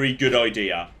 Very good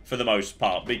idea for the most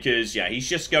part. Because, yeah, he's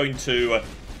just going to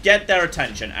get their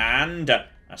attention. And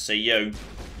I see you.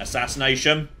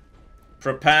 Assassination.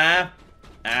 Prepare.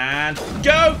 And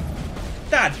go!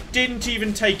 That didn't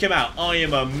even take him out. I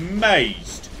am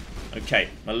amazed. Okay,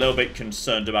 I'm a little bit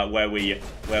concerned about where we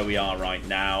are right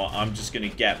now. I'm just going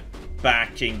to get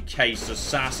back in case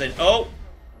assassin... Oh!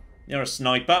 You're a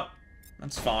sniper.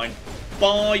 That's fine.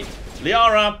 Bye!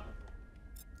 Liara!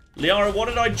 Liara, what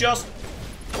did I just...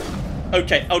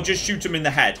 Okay, I'll just shoot him in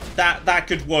the head. That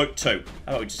could work too.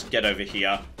 How about we just get over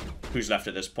here? Who's left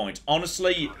at this point?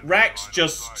 Honestly, Rex,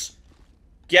 just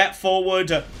get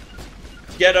forward.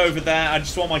 Get over there. I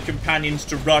just want my companions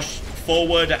to rush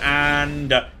forward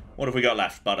and... What have we got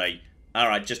left, buddy?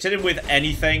 Alright, just hit him with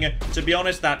anything. To be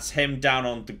honest, that's him down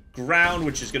on the ground,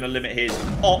 which is going to limit his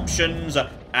options.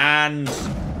 And...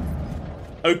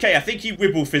 Okay, I think he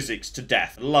wibble physics to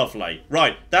death. Lovely.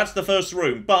 Right, that's the first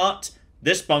room, but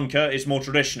this bunker is more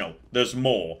traditional. There's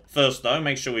more. First, though,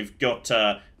 make sure we've got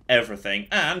everything.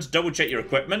 And double-check your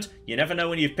equipment. You never know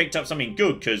when you've picked up something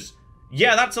good, because...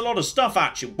 Yeah, that's a lot of stuff,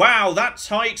 actually. Wow, that's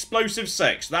high explosive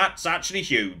 6. That's actually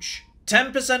huge.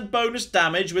 10% bonus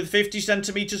damage with 50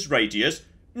 centimeters radius.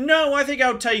 No, I think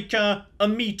I'll take a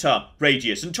meter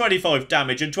radius and 25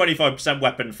 damage and 25%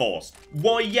 weapon force.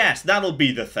 Why, yes, that'll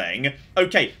be the thing.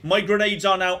 Okay, my grenades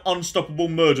are now unstoppable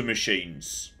murder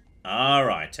machines.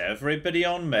 Alright, everybody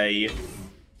on me.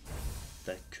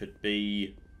 There could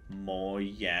be more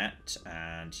yet.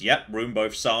 And, yep, room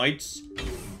both sides.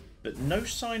 But no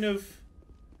sign of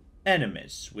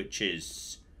enemies, which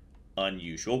is...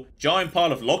 unusual. Giant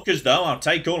pile of lockers, though. I'll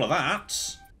take all of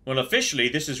that. Well, officially,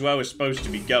 this is where we're supposed to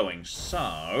be going.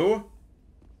 So...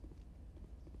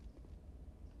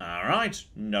 Alright.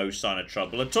 No sign of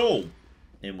trouble at all.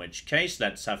 In which case,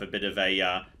 let's have a bit of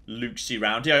a look-see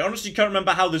round here. I honestly can't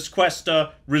remember how this quest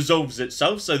resolves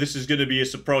itself, so this is going to be a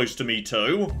surprise to me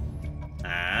too.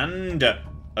 And...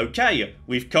 okay,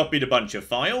 we've copied a bunch of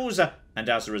files... And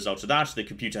as a result of that, the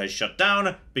computer has shut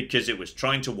down because it was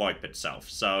trying to wipe itself.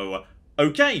 So,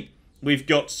 okay, we've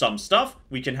got some stuff.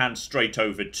 We can hand straight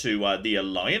over to the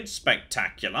Alliance.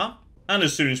 Spectacular. And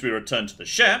as soon as we return to the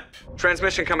ship...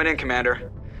 Transmission coming in, Commander.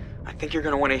 I think you're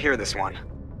going to want to hear this one.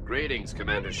 Greetings,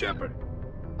 Commander Shepard.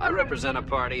 I represent a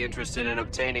party interested in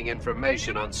obtaining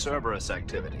information on Cerberus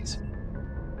activities.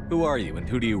 Who are you and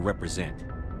who do you represent?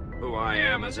 Who I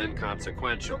am is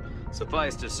inconsequential.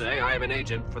 Suffice to say, I am an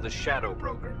agent for the Shadow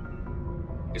Broker.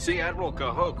 You see, Admiral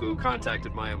Kahoku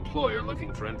contacted my employer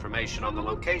looking for information on the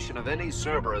location of any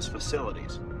Cerberus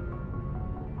facilities.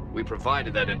 We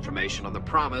provided that information on the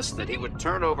promise that he would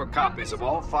turn over copies of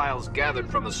all files gathered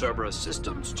from the Cerberus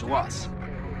systems to us.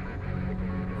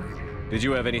 Did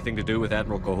you have anything to do with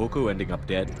Admiral Kohoku ending up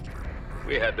dead?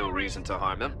 We had no reason to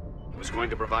harm him. He was going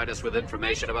to provide us with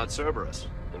information about Cerberus.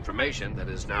 Information that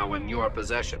is now in your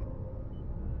possession.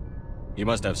 You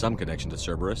must have some connection to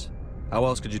Cerberus. How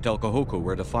else could you tell Kohoku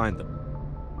where to find them?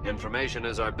 Information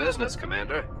is our business,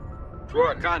 Commander. Through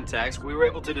our contacts, we were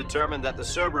able to determine that the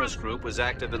Cerberus group was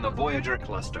active in the Voyager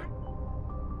cluster.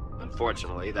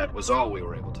 Unfortunately, that was all we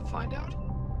were able to find out.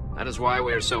 That is why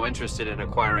we are so interested in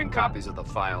acquiring copies of the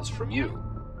files from you.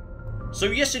 So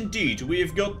yes, indeed, we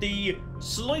have got the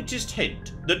slightest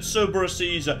hint that Cerberus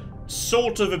is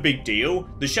sort of a big deal.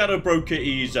 The Shadow Broker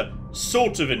is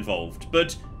sort of involved,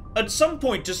 but at some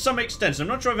point, to some extent, I'm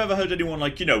not sure I've ever heard anyone,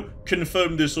 like,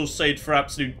 confirm this or say it for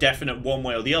absolute definite one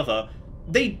way or the other,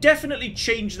 they definitely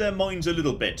change their minds a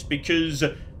little bit, because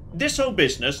this whole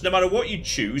business, no matter what you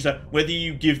choose, whether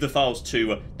you give the files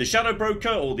to the Shadow Broker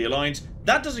or the Alliance,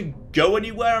 that doesn't go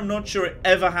anywhere. I'm not sure it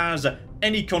ever has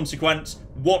any consequence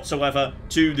whatsoever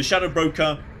to the Shadow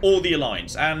Broker or the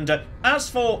Alliance. And as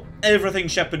for everything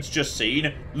Shepard's just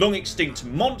seen, long extinct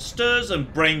monsters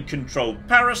and brain-controlled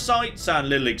parasites and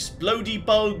little explodey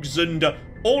bugs and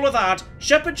all of that,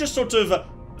 Shepard just sort of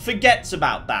forgets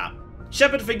about that.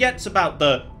 Shepard forgets about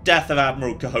the death of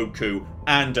Admiral Kohoku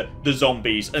and the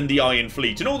zombies and the Iron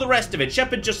Fleet and all the rest of it.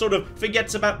 Shepard just sort of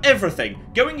forgets about everything.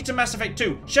 Going into Mass Effect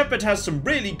 2, Shepard has some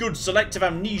really good selective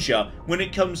amnesia when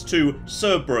it comes to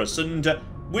Cerberus, and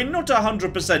we're not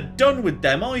 100% done with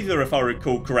them either, if I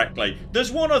recall correctly.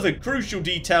 There's one other crucial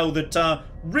detail that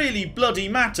really bloody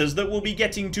matters that we'll be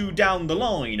getting to down the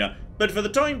line. But for the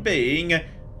time being,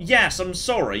 yes, I'm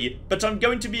sorry, but I'm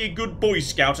going to be a good Boy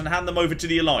Scout and hand them over to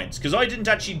the Alliance, because I didn't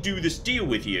actually do this deal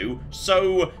with you,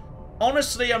 so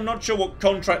honestly, I'm not sure what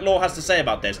contract law has to say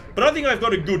about this, but I think I've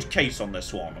got a good case on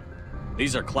this one.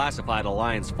 These are classified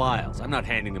Alliance files. I'm not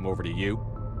handing them over to you.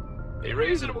 Be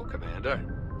reasonable,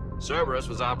 Commander. Cerberus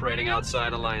was operating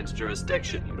outside Alliance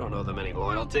jurisdiction. You don't owe them any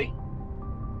loyalty.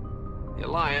 The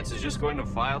Alliance is just going to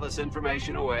file this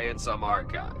information away in some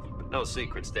archive, but no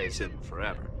secret stays hidden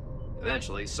forever.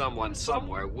 Eventually, someone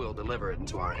somewhere will deliver it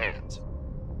into our hands.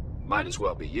 Might as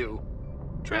well be you.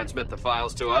 Transmit the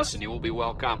files to us and you will be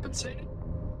well compensated.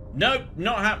 Nope,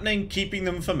 not happening. Keeping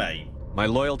them for me. My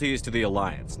loyalty is to the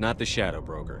Alliance, not the Shadow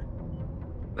Broker.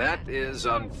 That is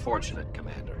unfortunate,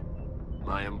 Commander.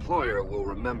 My employer will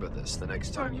remember this the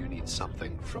next time you need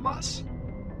something from us.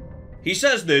 He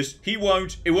says this, he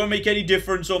won't. It won't make any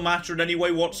difference or matter in any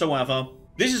way whatsoever.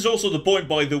 This is also the point,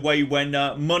 by the way, when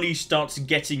money starts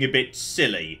getting a bit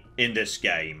silly in this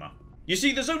game. You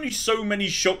see, there's only so many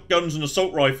shotguns and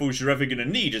assault rifles you're ever going to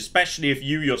need, especially if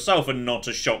you yourself are not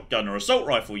a shotgun or assault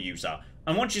rifle user.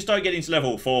 And once you start getting to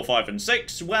level 4, 5, and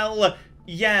 6, well,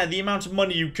 yeah, the amount of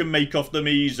money you can make off them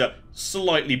is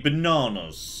slightly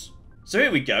bananas. So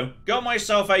here we go. Got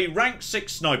myself a rank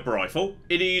 6 sniper rifle.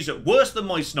 It is worse than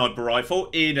my sniper rifle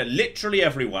in literally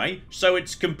every way, so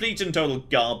it's complete and total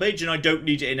garbage and I don't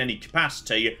need it in any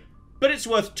capacity, but it's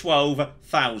worth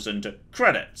 12,000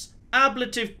 credits.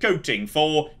 Ablative coating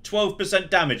for 12%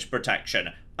 damage protection.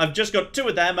 I've just got 2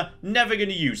 of them, never going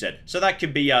to use it. So that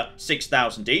could be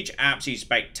 6,000 each, absolutely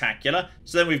spectacular.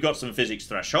 So then we've got some physics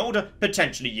threshold,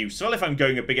 potentially useful if I'm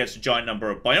going up against a giant number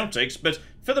of biotics, but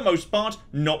for the most part,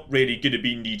 not really going to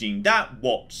be needing that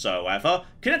whatsoever.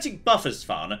 Kinetic buffer's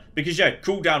fun, because yeah,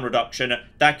 cooldown reduction,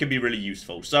 that can be really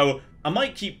useful. So I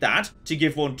might keep that to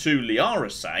give one to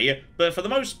Liara, say, but for the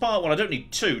most part, well, I don't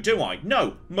need 2, do I?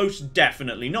 No, most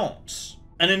definitely not.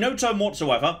 And in no time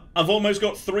whatsoever, I've almost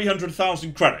got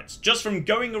 300,000 credits, just from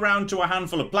going around to a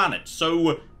handful of planets,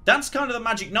 so that's kind of the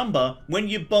magic number when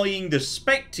you're buying the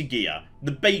Spectre gear,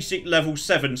 the basic level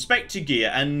 7 Spectre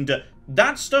gear, and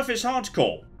that stuff is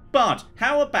hardcore. But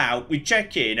how about we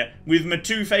check in with my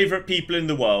 2 favourite people in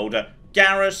the world,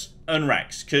 Garrus and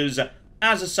Rex, because,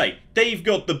 as I say, they've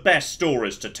got the best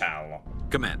stories to tell.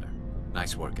 Commander,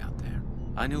 nice work out there.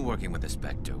 I knew working with the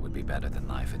Spectre would be better than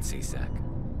life at CSEC.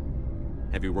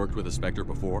 Have you worked with a Spectre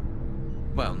before?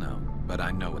 Well, no, but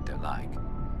I know what they're like.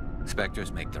 Spectres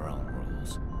make their own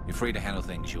rules. You're free to handle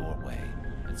things your way.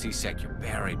 At CSEC, you're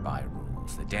buried by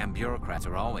rules. The damn bureaucrats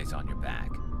are always on your back.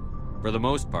 For the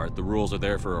most part, the rules are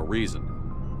there for a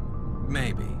reason.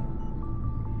 Maybe.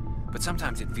 But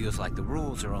sometimes it feels like the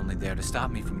rules are only there to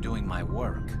stop me from doing my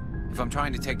work. If I'm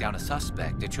trying to take down a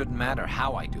suspect, it shouldn't matter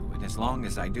how I do it, as long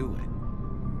as I do it.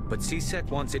 But CSEC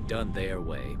wants it done their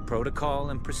way.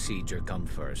 Protocol and procedure come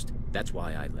first. That's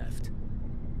why I left.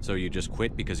 So you just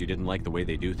quit because you didn't like the way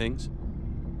they do things?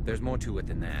 There's more to it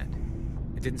than that.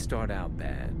 It didn't start out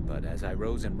bad, but as I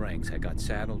rose in ranks, I got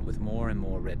saddled with more and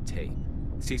more red tape.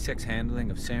 CSEC's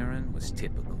handling of Saren was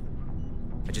typical.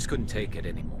 I just couldn't take it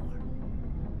anymore.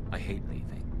 I hate leaving.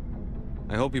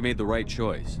 I hope you made the right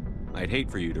choice. I'd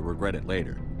hate for you to regret it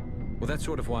later. Well, that's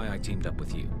sort of why I teamed up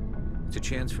with you. It's a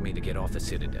chance for me to get off the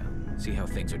Citadel, see how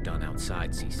things are done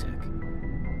outside CSEC.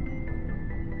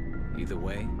 Either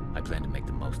way, I plan to make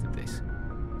the most of this.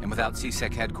 And without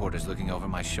CSEC headquarters looking over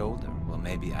my shoulder, well,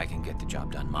 maybe I can get the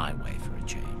job done my way for a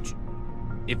change.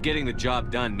 If getting the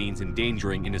job done means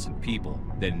endangering innocent people,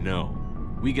 then no.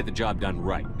 We get the job done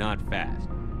right, not fast.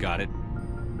 Got it?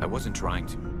 I wasn't trying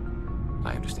to.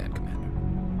 I understand,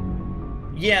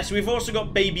 Commander. Yes, we've also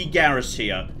got Baby Garrus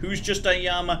here, who's just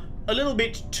a little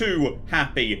bit too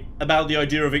happy about the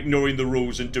idea of ignoring the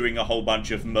rules and doing a whole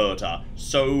bunch of murder.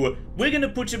 So, we're going to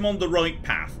put him on the right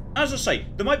path. As I say,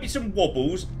 there might be some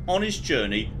wobbles on his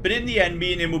journey, but in the end,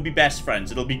 me and him will be best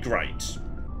friends. It'll be great.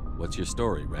 What's your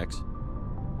story, Rex?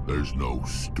 There's no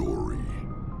story.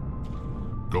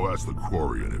 Go ask the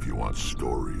Quarian if you want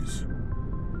stories.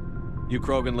 You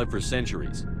Krogan live for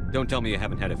centuries. Don't tell me you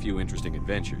haven't had a few interesting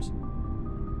adventures.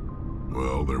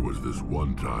 Well, there was this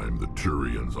one time the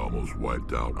Turians almost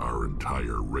wiped out our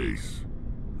entire race.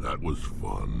 That was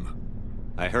fun.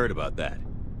 I heard about that.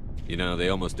 You know, they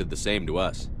almost did the same to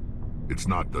us. It's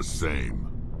not the same.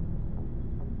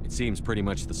 It seems pretty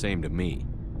much the same to me.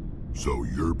 So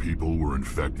your people were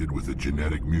infected with a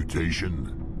genetic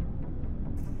mutation?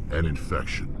 An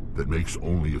infection that makes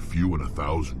only a few in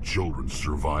 1,000 children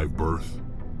survive birth?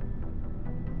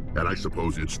 And I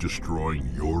suppose it's destroying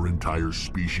your entire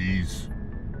species?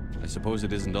 I suppose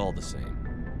it isn't all the same.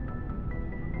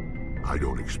 I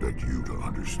don't expect you to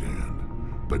understand,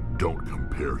 but don't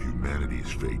compare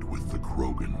humanity's fate with the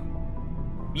Krogan.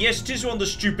 Yes, it is one of the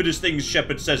stupidest things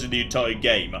Shepard says in the entire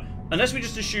game. Unless we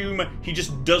just assume he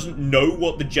just doesn't know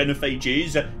what the genophage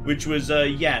is, which was,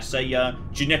 yes, a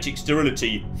genetic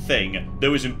sterility thing that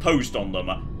was imposed on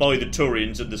them by the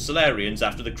Turians and the Solarians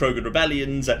after the Krogan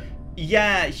rebellions.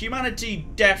 Yeah, humanity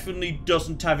definitely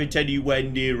doesn't have it anywhere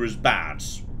near as bad.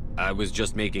 I was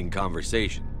just making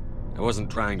conversation. I wasn't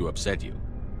trying to upset you.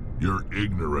 Your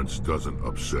ignorance doesn't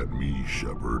upset me,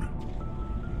 Shepard.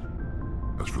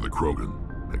 As for the Krogan,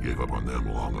 I gave up on them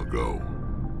long ago.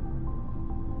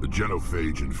 The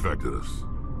genophage infected us,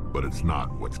 but it's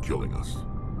not what's killing us.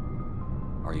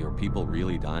 Are your people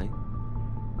really dying?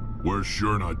 We're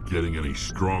sure not getting any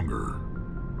stronger.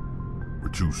 We're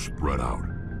too spread out.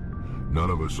 None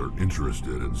of us are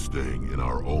interested in staying in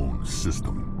our own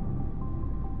system.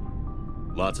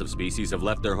 Lots of species have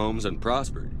left their homes and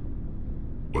prospered.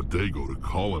 But they go to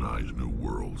colonize new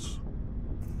worlds.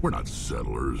 We're not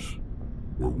settlers.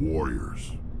 We're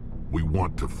warriors. We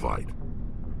want to fight.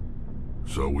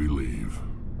 So we leave.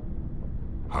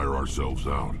 Hire ourselves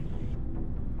out.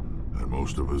 And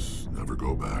most of us never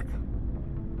go back.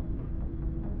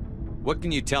 What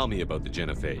can you tell me about the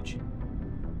genophage?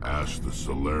 Ask the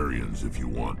Solarians if you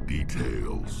want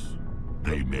details.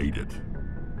 They made it.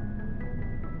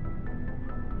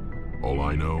 All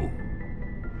I know,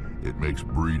 it makes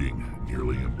breeding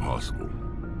nearly impossible.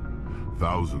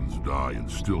 Thousands die in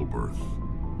stillbirth,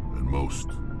 and most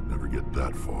never get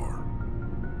that far.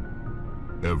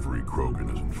 Every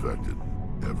Krogan is infected.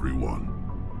 Every one.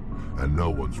 And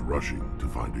no one's rushing to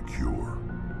find a cure.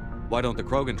 Why don't the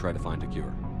Krogan try to find a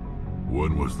cure?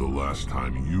 When was the last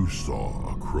time you saw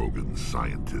a Krogan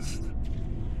scientist?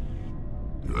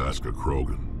 You ask a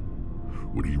Krogan,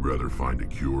 would he rather find a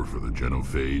cure for the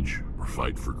genophage or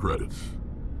fight for credits?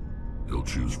 He'll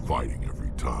choose fighting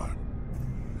every time.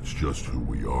 It's just who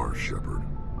we are, Shepard.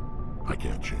 I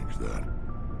can't change that.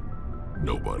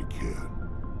 Nobody can.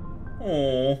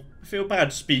 Aww, I feel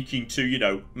bad speaking to, you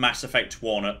know, Mass Effect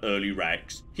 1 at early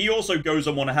Rex. He also goes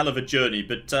on one hell of a journey,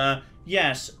 but,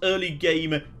 yes, early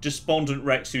game despondent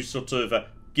Rex who's sort of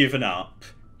given up.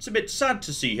 It's a bit sad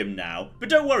to see him now, but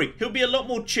don't worry, he'll be a lot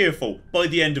more cheerful by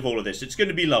the end of all of this. It's going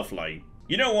to be lovely.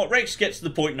 You know what, Rex gets to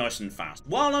the point nice and fast.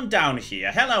 While I'm down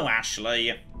here, hello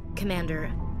Ashley.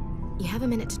 Commander, you have a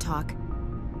minute to talk?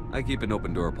 I keep an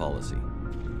open door policy.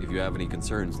 If you have any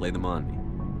concerns, lay them on me.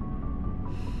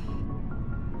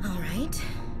 All right.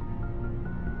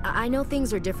 I know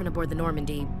things are different aboard the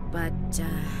Normandy, but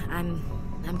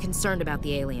I'm concerned about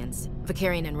the aliens,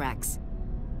 Vicarian and Rex.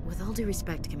 With all due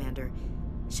respect, Commander,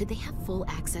 should they have full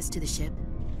access to the ship?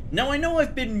 Now, I know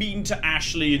I've been mean to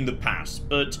Ashley in the past,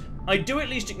 but I do at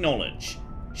least acknowledge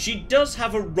she does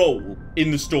have a role in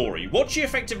the story. What she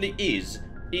effectively is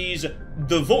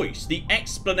the voice, the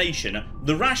explanation,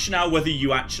 the rationale whether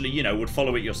you actually, you know, would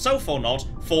follow it yourself or not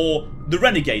for the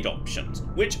renegade options,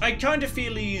 which I kind of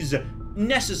feel is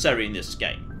necessary in this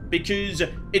game. because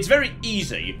it's very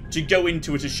easy to go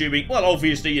into it assuming, well,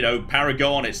 obviously, you know,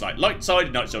 Paragon, it's like light side,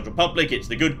 United States Republic, it's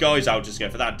the good guys, I'll just go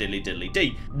for that, diddly diddly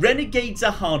dee. Renegades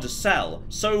are hard to sell,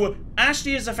 so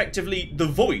Ashley is effectively the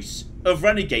voice of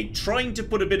Renegade, trying to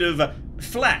put a bit of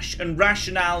flesh and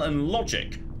rationale and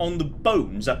logic on the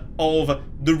bones of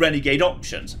the Renegade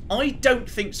options. I don't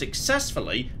think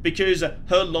successfully, because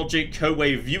her logic, her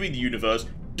way of viewing the universe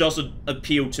doesn't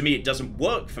appeal to me, it doesn't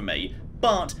work for me,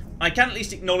 but I can at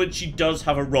least acknowledge she does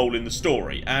have a role in the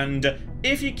story, and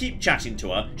if you keep chatting to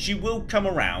her, she will come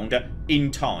around in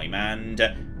time, and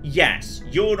yes,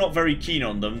 you're not very keen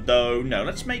on them, though, no,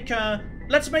 let's make her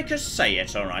say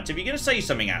it, alright? If you're gonna say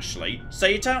something, Ashley,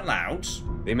 say it out loud.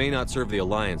 They may not serve the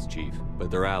Alliance, Chief,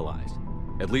 but they're allies.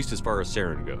 At least as far as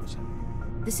Saren goes.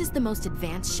 This is the most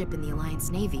advanced ship in the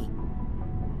Alliance Navy.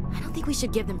 I don't think we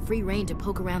should give them free rein to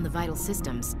poke around the vital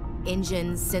systems.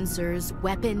 Engines, sensors,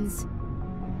 weapons.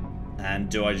 And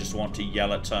do I just want to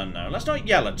yell at her? No, let's not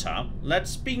yell at her.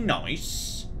 Let's be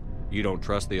nice. You don't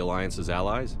trust the Alliance's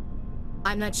allies?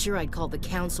 I'm not sure I'd call the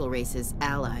Council races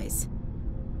allies.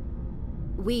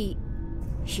 We,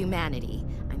 humanity,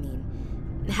 I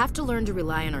mean, have to learn to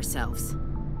rely on ourselves.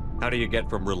 How do you get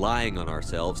from relying on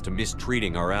ourselves to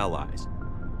mistreating our allies?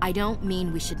 I don't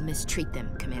mean we should mistreat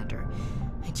them, Commander.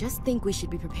 I just think we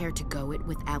should be prepared to go it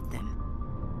without them.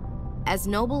 As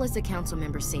noble as the Council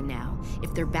members seem now,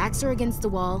 if their backs are against the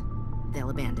wall, they'll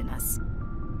abandon us.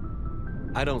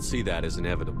 I don't see that as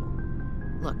inevitable.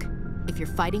 Look, if you're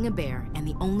fighting a bear and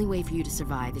the only way for you to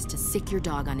survive is to sick your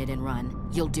dog on it and run,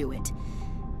 you'll do it.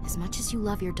 As much as you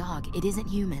love your dog, it isn't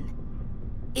human.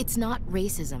 It's not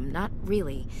racism, not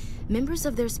really. Members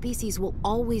of their species will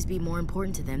always be more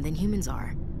important to them than humans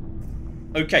are.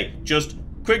 Okay, just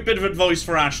quick bit of advice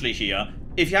for Ashley here.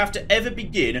 If you have to ever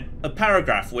begin a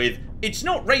paragraph with, it's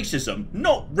not racism,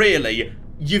 not really,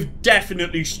 you've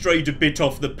definitely strayed a bit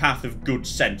off the path of good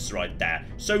sense right there.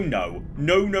 So no.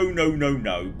 No, no, no, no,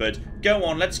 no. But go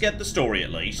on, let's get the story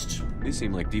at least. These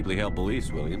seem like deeply held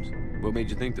beliefs, Williams. What made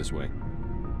you think this way?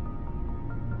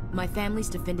 My family's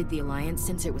defended the Alliance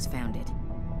since it was founded.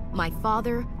 My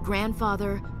father,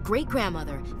 grandfather,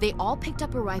 great-grandmother, they all picked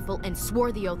up a rifle and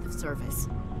swore the oath of service.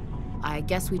 I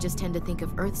guess we just tend to think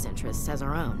of Earth-centrists as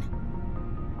our own.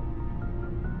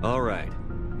 All right.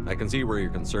 I can see where your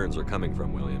concerns are coming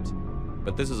from, Williams.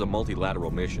 But this is a multilateral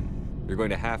mission. You're going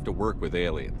to have to work with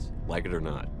aliens, like it or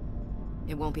not.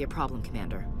 It won't be a problem,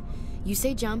 Commander. You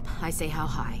say jump, I say how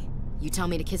high. You tell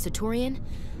me to kiss a Turian,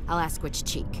 I'll ask which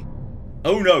cheek.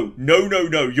 Oh no, no, no,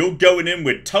 no, you're going in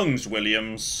with tongues,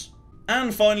 Williams.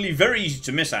 And finally, very easy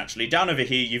to miss actually, down over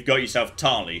here you've got yourself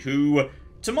Tali, who,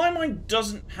 to my mind,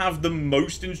 doesn't have the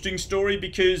most interesting story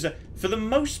because, for the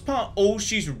most part, all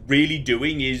she's really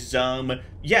doing is,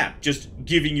 yeah, just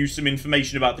giving you some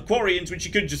information about the Quarians, which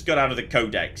you could just got out of the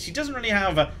Codex. She doesn't really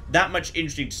have that much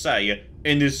interesting to say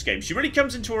in this game. She really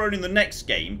comes into her own in the next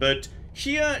game, but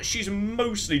here she's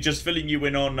mostly just filling you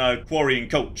in on Quarian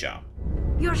culture.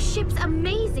 Your ship's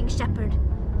amazing, Shepard.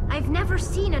 I've never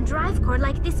seen a drive core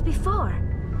like this before.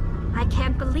 I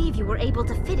can't believe you were able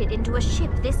to fit it into a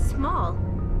ship this small.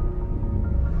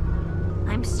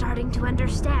 I'm starting to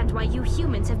understand why you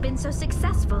humans have been so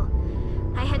successful.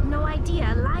 I had no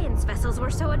idea Alliance vessels were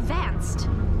so advanced.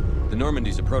 The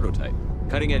Normandy's a prototype.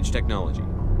 Cutting-edge technology.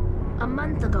 A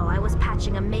month ago, I was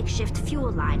patching a makeshift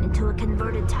fuel line into a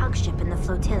converted tug ship in the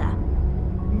flotilla.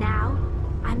 Now,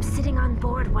 I'm sitting on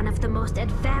board one of the most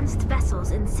advanced vessels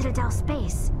in Citadel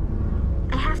space.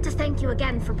 I have to thank you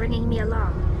again for bringing me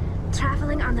along.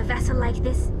 Traveling on a vessel like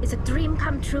this is a dream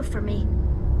come true for me.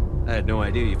 I had no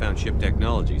idea you found ship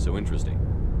technology so interesting.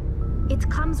 It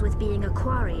comes with being a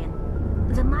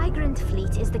Quarian. The migrant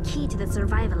fleet is the key to the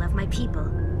survival of my people.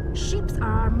 Ships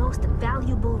are our most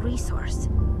valuable resource.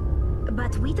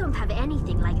 But we don't have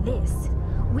anything like this.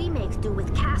 We make do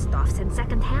with cast-offs and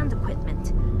second-hand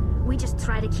equipment. We just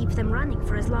try to keep them running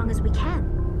for as long as we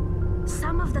can.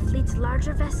 Some of the fleet's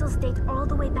larger vessels date all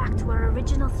the way back to our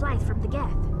original flight from the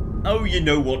Geth. Oh, you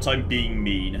know what, I'm being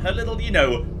mean. Her little, you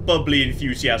know, bubbly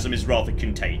enthusiasm is rather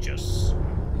contagious.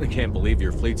 I can't believe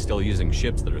your fleet's still using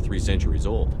ships that are 3 centuries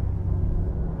old.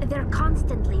 They're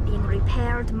constantly being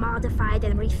repaired, modified,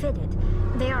 and refitted.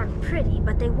 They aren't pretty,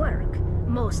 but they work.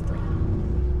 Mostly.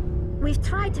 We've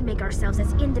tried to make ourselves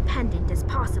as independent as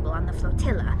possible on the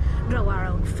flotilla, grow our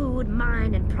own food,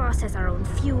 mine, and process our own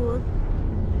fuel.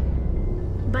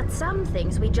 But some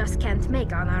things we just can't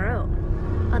make on our own.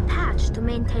 A patch to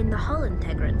maintain the hull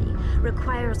integrity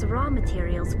requires raw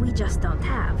materials we just don't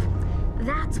have.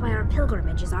 That's why our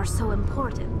pilgrimages are so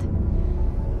important.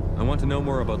 I want to know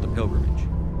more about the pilgrimage.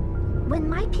 When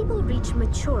my people reach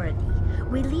maturity,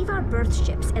 We leave our birth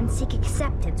ships and seek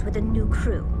acceptance with a new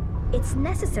crew. It's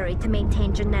necessary to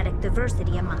maintain genetic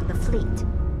diversity among the fleet.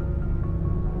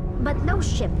 But no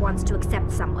ship wants to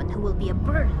accept someone who will be a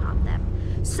burden on them.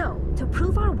 So, to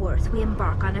prove our worth, we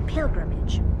embark on a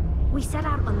pilgrimage. We set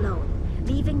out alone,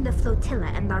 leaving the flotilla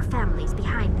and our families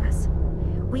behind us.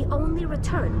 We only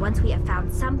return once we have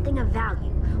found something of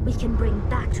value we can bring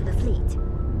back to the fleet.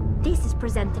 This is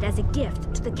presented as a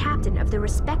gift to the captain of the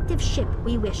respective ship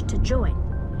we wish to join.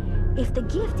 If the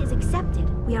gift is accepted,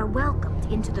 we are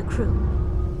welcomed into the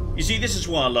crew. You see, this is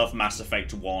why I love Mass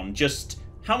Effect 1, just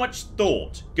how much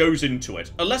thought goes into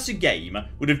it. A lesser game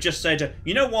would have just said,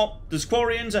 you know what, there's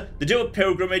Quarians, they do a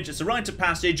pilgrimage, it's a rite of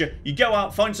passage, you go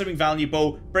out, find something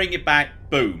valuable, bring it back,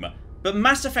 boom. But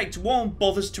Mass Effect 1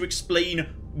 bothers to explain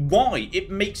why.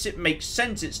 It makes it make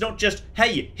sense. It's not just,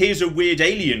 hey, here's a weird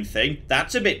alien thing,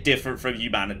 that's a bit different from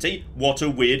humanity, what a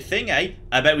weird thing, eh?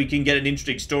 I bet we can get an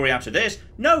interesting story out of this.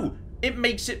 No! It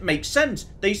makes it make sense.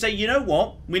 They say, you know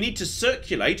what, we need to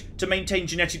circulate to maintain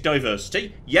genetic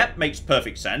diversity. Yep, makes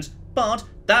perfect sense. But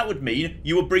that would mean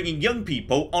you were bringing young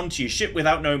people onto your ship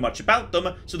without knowing much about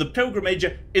them, so the pilgrimage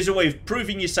is a way of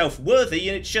proving yourself worthy,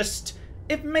 and it's just...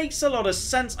 it makes a lot of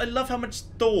sense. I love how much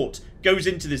thought goes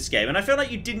into this game, and I feel like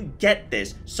you didn't get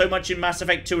this so much in Mass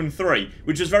Effect 2 and 3,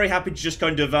 which was very happy to just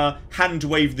kind of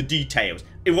hand-wave the details.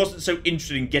 It wasn't so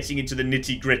interested in getting into the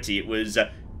nitty-gritty. It was...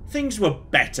 things were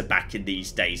better back in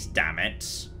these days, damn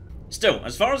it. Still,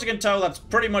 as far as I can tell, that's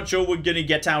pretty much all we're going to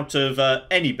get out of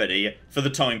anybody for the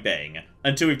time being.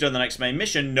 Until we've done the next main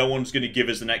mission, no one's going to give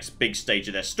us the next big stage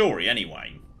of their story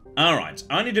anyway. Alright,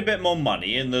 I need a bit more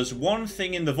money, and there's one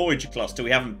thing in the Voyager cluster we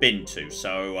haven't been to,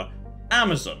 so...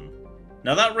 Amazon.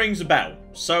 Now that rings a bell,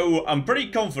 so I'm pretty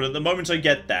confident the moment I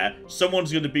get there,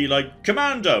 someone's going to be like,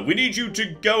 Commander, we need you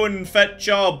to go and fetch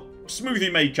our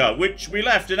smoothie maker, which we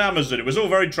left in Amazon. It was all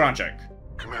very tragic.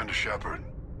 Commander Shepard,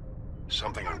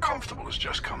 something uncomfortable has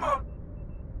just come up.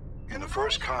 In the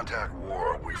First Contact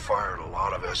War, we fired a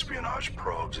lot of espionage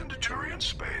probes into Turian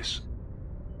space.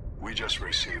 We just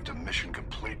received a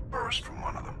mission-complete burst from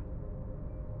one of them.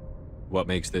 What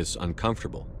makes this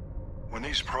uncomfortable? When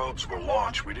these probes were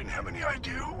launched, we didn't have any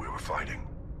idea who we were fighting.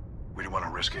 We didn't want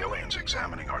to risk aliens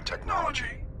examining our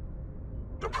technology.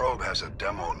 The probe has a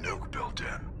demo nuke built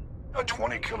in. A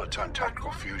 20-kiloton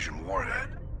tactical fusion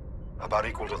warhead. About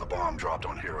equal to the bomb dropped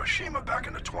on Hiroshima back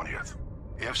in the 20th.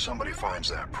 If somebody finds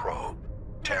that probe,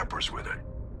 tampers with it,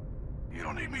 you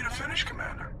don't need me to finish,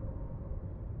 Commander.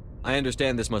 I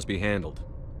understand this must be handled,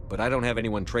 but I don't have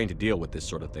anyone trained to deal with this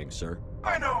sort of thing, sir.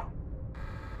 I know.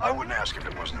 I wouldn't ask if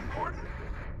it wasn't important.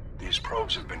 These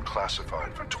probes have been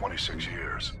classified for 26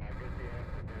 years.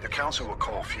 The Council will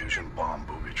call fusion bomb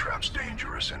booby traps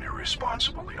dangerous and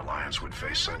irresponsible. The Alliance would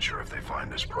face censure if they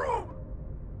find this probe.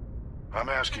 I'm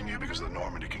asking you because the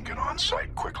Normandy can get on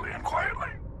site quickly and quietly.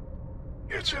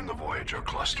 It's in the Voyager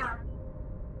cluster.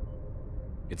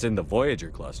 It's in the Voyager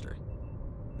cluster?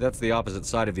 That's the opposite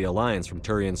side of the Alliance from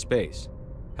Turian space.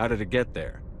 How did it get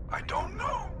there? I don't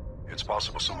know. It's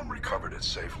possible someone recovered it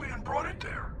safely and brought it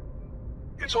there.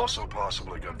 It's also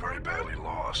possible it got very badly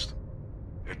lost.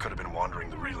 It could have been wandering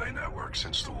the relay network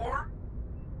since the war.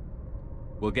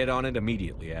 We'll get on it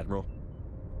immediately, Admiral.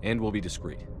 And we'll be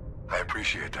discreet. I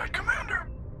appreciate that, Commander.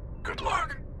 Good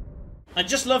luck. I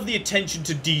just love the attention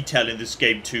to detail in this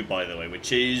game too, by the way,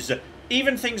 which is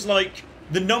even things like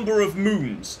the number of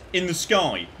moons in the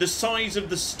sky, the size of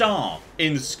the star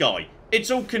in the sky. It's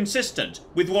all consistent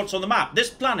with what's on the map. This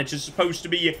planet is supposed to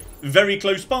be very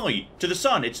close by to the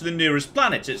sun. It's the nearest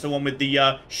planet. It's the one with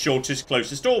the shortest,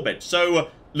 closest orbit. So,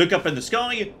 look up in the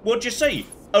sky. What'd you see?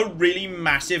 A really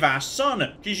massive-ass sun,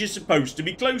 because you're supposed to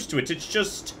be close to it. It's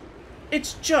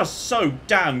just so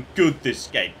damn good, this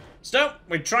game. So,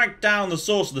 we tracked down the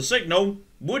source of the signal.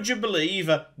 Would you believe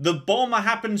the bomber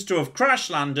happens to have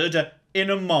crash-landed in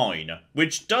a mine?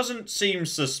 Which doesn't seem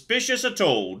suspicious at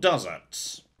all, does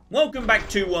it? Welcome back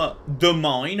to the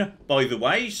mine, by the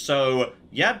way. So,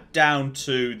 yep, down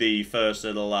to the first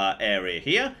little area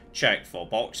here. Check for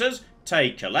boxes.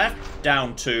 Take a left,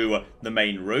 down to the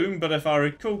main room. But if I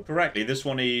recall correctly, this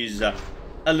one is a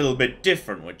little bit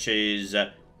different, which is,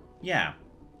 yeah,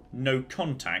 no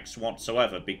contacts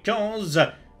whatsoever. Because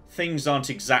things aren't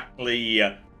exactly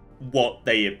what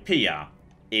they appear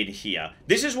in here.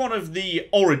 This is one of the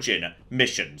Origin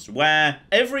missions, where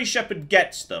every Shepard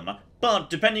gets them,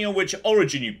 but depending on which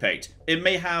Origin you picked, it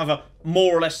may have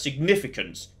more or less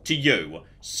significance to you.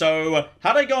 So,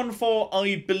 had I gone for,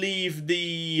 I believe,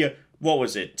 the, what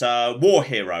was it, War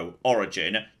Hero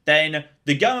Origin, then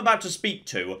the guy I'm about to speak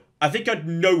to, I think I'd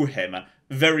know him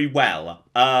very well.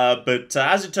 But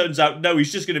as it turns out, no,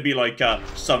 he's just going to be like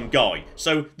some guy.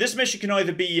 So this mission can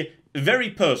either be very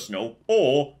personal,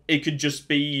 or it could just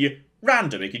be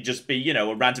random. It could just be, you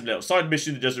know, a random little side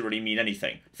mission that doesn't really mean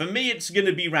anything. For me, it's going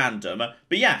to be random.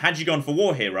 But yeah, had you gone for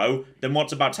War Hero, then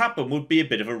what's about to happen would be a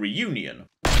bit of a reunion.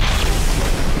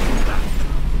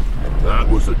 That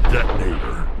was a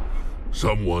detonator.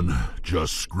 Someone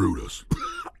just screwed us.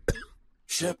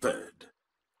 Shepard,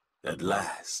 at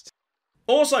last.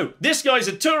 Also, this guy's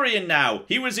a Turian now.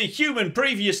 He was a human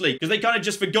previously, because they kind of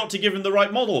just forgot to give him the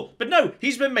right model. But no,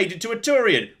 he's been made into a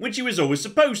Turian, which he was always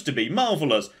supposed to be.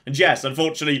 Marvellous. And yes,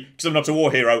 unfortunately, because I'm not a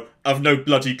war hero, I've no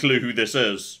bloody clue who this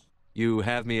is. You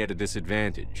have me at a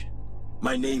disadvantage.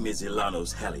 My name is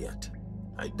Ilanos Haliat.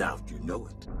 I doubt you know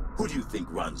it. Who do you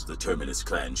think runs the Terminus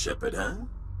clan, Shepard, huh?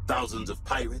 Thousands of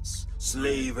pirates,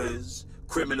 slavers,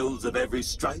 criminals of every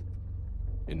stripe?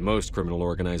 In most criminal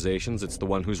organizations, it's the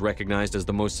one who's recognized as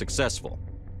the most successful.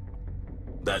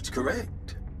 That's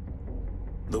correct.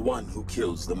 The one who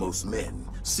kills the most men,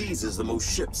 seizes the most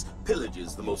ships,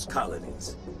 pillages the most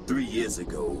colonies. 3 years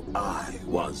ago, I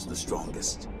was the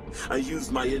strongest. I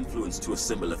used my influence to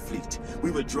assemble a fleet.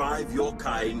 We would drive your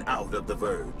kind out of the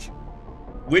Verge.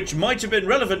 Which might have been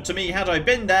relevant to me had I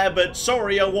been there, but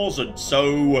sorry I wasn't,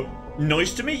 so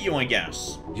nice to meet you, I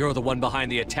guess. You're the one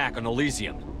behind the attack on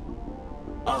Elysium.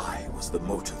 I was the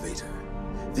motivator,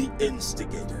 the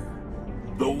instigator,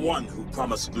 the one who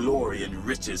promised glory and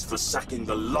riches for sacking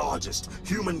the largest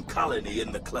human colony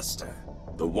in the cluster.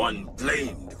 The one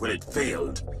blamed when it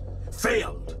failed.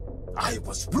 Failed! I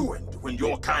was ruined when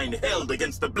your kind held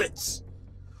against the Blitz.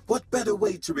 What better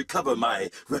way to recover my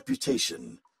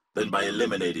reputation than by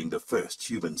eliminating the first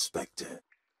human Spectre?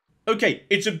 Okay,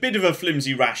 it's a bit of a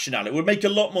flimsy rationale. It would make a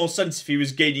lot more sense if he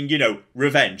was gaining, you know,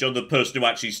 revenge on the person who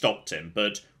actually stopped him.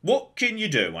 But what can you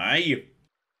do, eh?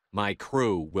 My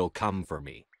crew will come for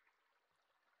me.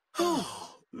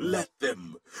 Oh, let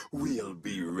them. We'll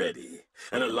be ready.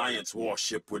 An Alliance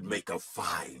warship would make a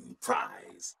fine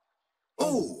prize.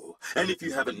 Oh, and if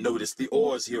you haven't noticed, the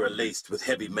ores here are laced with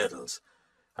heavy metals.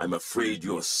 I'm afraid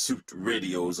your suit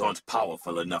radios aren't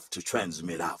powerful enough to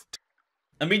transmit out.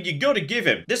 I mean, you gotta give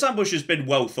him. This ambush has been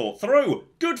well thought through.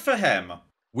 Good for him.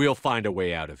 We'll find a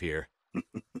way out of here.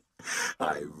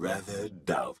 I rather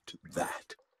doubt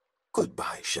that.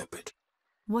 Goodbye, Shepard.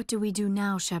 What do we do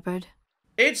now, Shepard?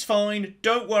 It's fine.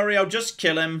 Don't worry, I'll just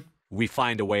kill him. We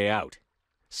find a way out.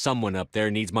 Someone up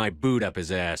there needs my boot up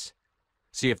his ass.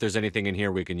 See if there's anything in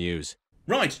here we can use.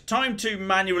 Right, time to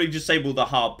manually disable the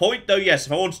hard point. Though yes,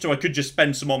 if I wanted to, I could just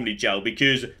spend some Omnigel,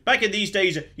 because back in these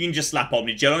days, you can just slap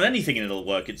Omnigel on anything and it'll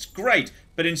work. It's great.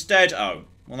 But instead, oh,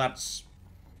 well that's...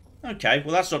 okay,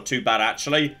 well that's not too bad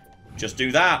actually. Just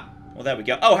do that. Well, there we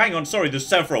go. Oh, hang on, sorry, there's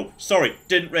several. Sorry,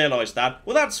 didn't realise that.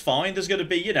 Well, that's fine. There's going to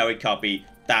be, you know, it can't be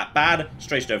that bad.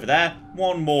 Straight over there.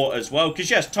 One more as well,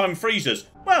 because yes, time freezes.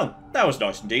 Well, that was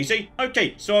nice and easy.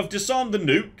 Okay, so I've disarmed the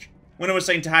nuke. When I was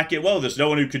saying to hack it, well, there's no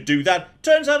one who could do that.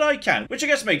 Turns out I can, which I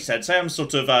guess makes sense. I am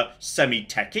sort of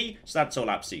semi-techie, so that's all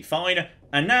absolutely fine.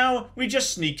 And now we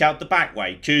just sneak out the back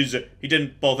way, because he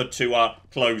didn't bother to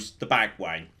close the back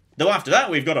way. Though after that,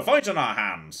 we've got a fight on our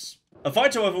hands. A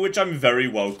fight, however, which I'm very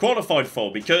well qualified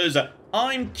for, because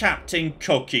I'm Captain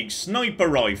Cocking Sniper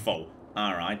Rifle.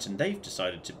 Alright, and they've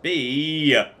decided to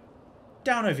be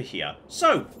down over here.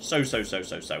 So.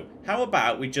 How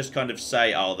about we just kind of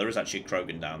say, oh, there is actually a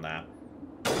Krogan down there.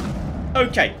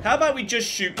 Okay, how about we just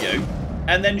shoot you,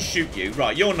 and then shoot you.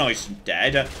 Right, you're nice and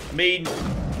dead. I mean,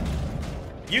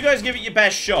 you guys give it your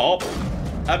best shot.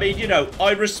 I mean, you know,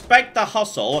 I respect the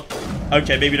hustle.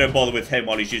 Okay, maybe don't bother with him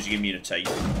while he's using immunity.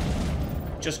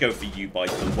 Just go for you, by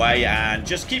the way, and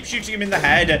just keep shooting him in the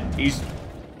head. He's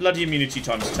bloody immunity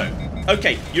 ×2.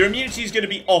 Okay, your immunity is going to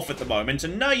be off at the moment,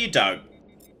 and no, you don't.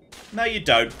 No, you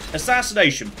don't.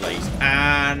 Assassination, please.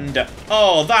 And...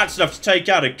 oh, that's enough to take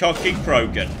out a cocky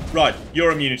Krogan. Right,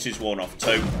 your immunity's worn off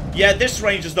too. Yeah, this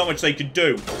range there's not much they can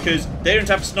do, because they don't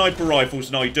have sniper rifles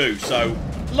and I do, so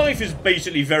life is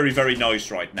basically very, very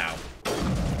nice right now.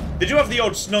 They do have the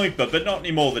odd sniper, but not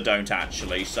anymore they don't,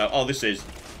 actually. So, oh, this is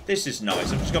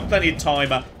nice. I've just got plenty of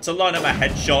time to line up a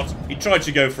headshot. He tried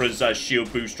to go for his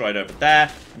shield boost right over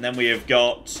there. And then we have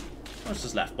got... what else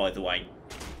is left, by the way?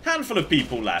 Handful of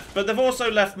people left, but they've also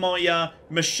left my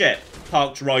ship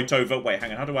parked right over... wait,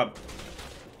 hang on, how do I...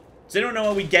 does anyone know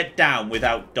how we get down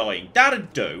without dying?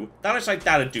 That'd do. That looks like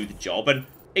that'd do the job. And,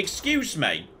 excuse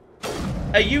me,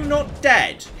 Are you not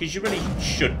dead? Because you really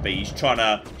should be. He's trying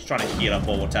to heal up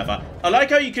or whatever. I like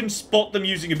how you can spot them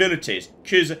using abilities,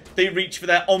 because they reach for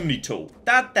their Omni tool.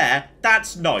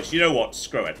 That's nice. You know what?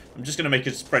 Screw it. I'm just going to make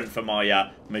a sprint for my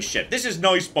my ship. This is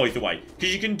nice, by the way,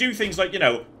 because you can do things like, you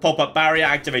know, pop up barrier,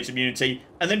 activate immunity,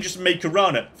 and then just make a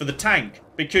run for the tank.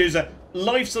 Because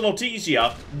life's a lot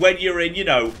easier when you're in, you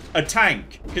know, a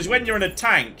tank. Because when you're in a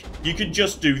tank, you can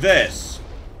just do this.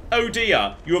 Oh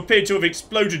dear, you appear to have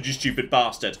exploded, you stupid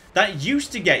bastard. That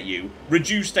used to get you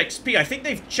reduced XP. I think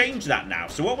they've changed that now.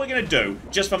 So what we're going to do,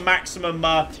 just for maximum,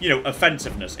 you know,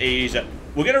 offensiveness, is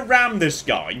we're going to ram this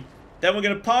guy. Then we're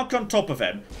going to park on top of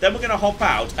him. Then we're going to hop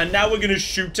out. And now we're going to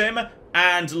shoot him.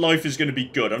 And life is going to be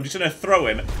good. I'm just going to throw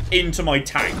him into my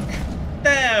tank.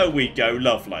 There we go,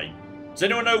 lovely. Does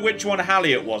anyone know which one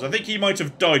Halliot was? I think he might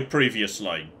have died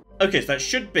previously. Okay, so that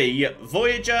should be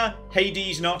Voyager,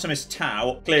 Hades, and Artemis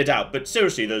Tau cleared out. But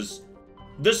seriously, there's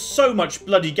so much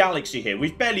bloody galaxy here.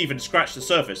 We've barely even scratched the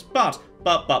surface. But,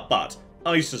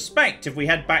 I suspect if we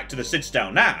head back to the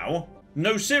Citadel now...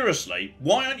 No, seriously,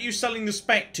 why aren't you selling the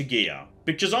Spectre gear?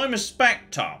 Because I'm a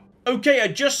Spectre. Okay, I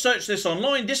just searched this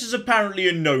online. This is apparently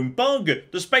a known bug.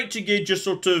 The Spectre gear just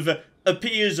sort of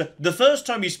appears the first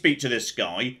time you speak to this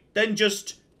guy, then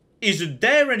just... isn't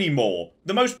there anymore.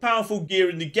 The most powerful gear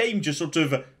in the game just sort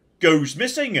of goes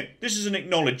missing. This is an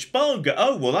acknowledged bug.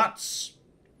 Oh, well, that's...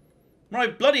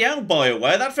 Right, bloody hell,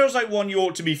 BioWare. That feels like one you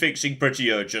ought to be fixing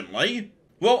pretty urgently.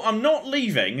 Well, I'm not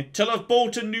leaving till I've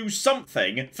bought a new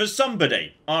something for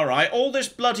somebody. Alright, all this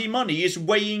bloody money is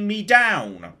weighing me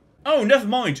down. Oh, never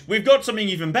mind. We've got something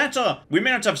even better. We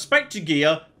may not have Spectre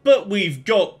gear, but we've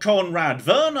got Conrad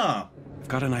Werner. I've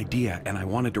got an idea, and I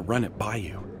wanted to run it by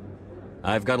you.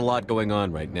 I've got a lot going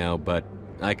on right now, but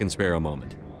I can spare a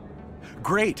moment.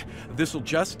 Great! This'll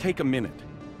just take a minute.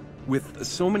 With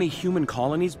so many human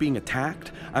colonies being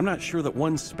attacked, I'm not sure that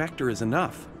one Spectre is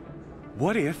enough.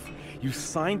 What if you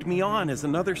signed me on as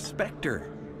another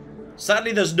Spectre?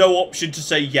 Sadly, there's no option to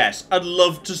say yes. I'd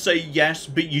love to say yes,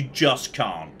 but you just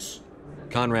can't.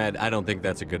 Conrad, I don't think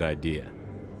that's a good idea.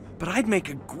 But I'd make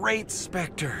a great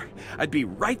Spectre. I'd be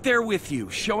right there with you,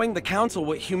 showing the Council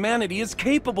what humanity is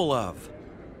capable of.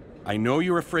 I know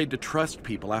you're afraid to trust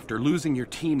people after losing your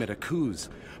team at Akuz,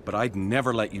 but I'd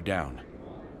never let you down.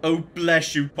 Oh,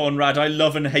 bless you, Conrad. I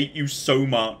love and hate you so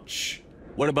much.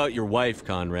 What about your wife,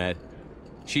 Conrad?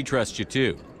 She trusts you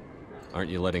too. Aren't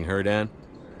you letting her down?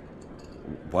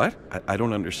 What? I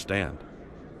don't understand.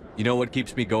 You know what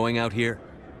keeps me going out here?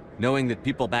 Knowing that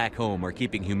people back home are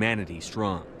keeping humanity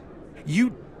strong.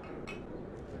 You're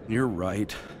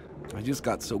right. I just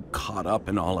got so caught up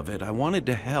in all of it. I wanted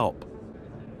to help.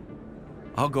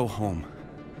 I'll go home.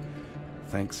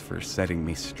 Thanks for setting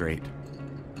me straight.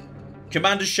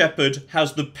 Commander Shepard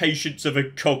has the patience of a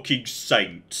cocking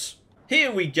saint. Here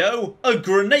we go, a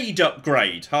grenade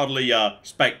upgrade. Hardly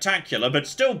spectacular, but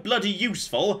still bloody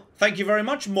useful. Thank you very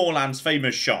much, Morland's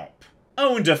famous shop.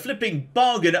 Oh, and a flipping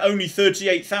bargain at only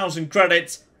 38,000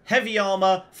 credits. Heavy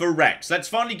armor for Rex. Let's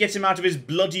finally get him out of his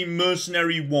bloody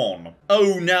mercenary one.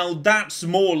 Oh, now that's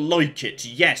more like it.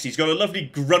 Yes, he's got a lovely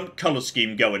grunt colour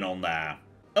scheme going on there.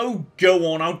 Oh,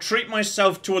 go on. I'll treat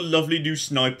myself to a lovely new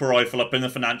sniper rifle up in the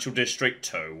financial district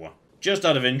too. Just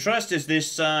out of interest, is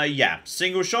this, yeah,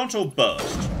 single shot or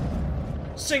burst?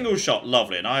 Single shot,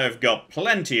 lovely. And I have got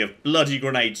plenty of bloody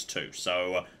grenades too,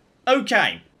 so...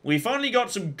 Okay, we finally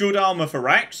got some good armor for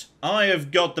Rex. I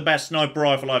have got the best sniper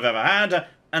rifle I've ever had.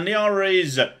 And Liara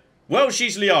is... Well,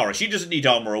 she's Liara. She doesn't need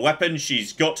armor or weapons.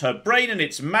 She's got her brain and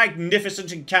it's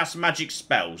magnificent and casts magic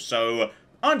spells. So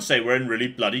I'd say we're in really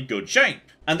bloody good shape.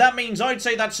 And that means I'd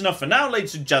say that's enough for now,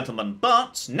 ladies and gentlemen.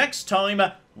 But next time,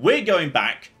 we're going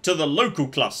back to the local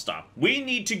cluster. We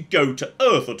need to go to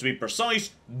Earth, or to be precise,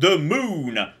 the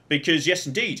moon. Because, yes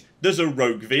indeed, there's a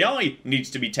rogue VI needs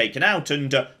to be taken out.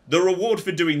 And the reward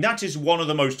for doing that is one of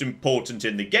the most important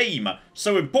in the game.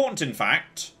 So important, in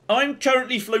fact... I'm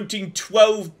currently floating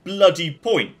 12 bloody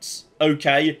points,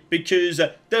 okay? Because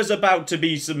there's about to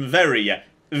be some very,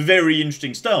 very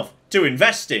interesting stuff to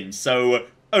invest in. So,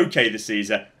 okay, this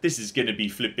is going to be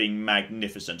flipping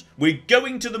magnificent. We're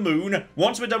going to the moon.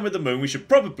 Once we're done with the moon, we should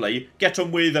probably get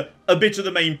on with a bit of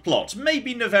the main plot.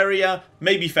 Maybe Neveria,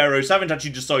 maybe Pharos. I haven't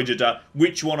actually decided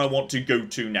which one I want to go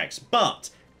to next. But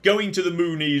going to the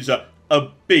moon is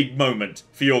a big moment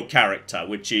for your character,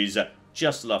 which is...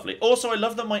 just lovely. Also, I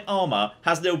love that my armor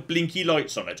has little blinky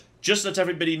lights on it. Just let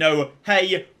everybody know,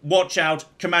 hey, watch out,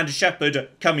 Commander Shepard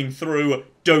coming through.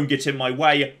 Don't get in my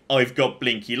way. I've got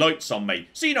blinky lights on me.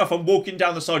 So, you know, if I'm walking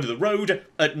down the side of the road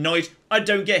at night, I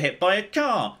don't get hit by a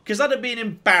car. Because that'd be an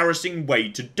embarrassing way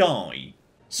to die.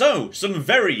 So, some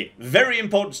very, very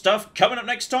important stuff coming up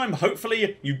next time.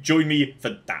 Hopefully, you join me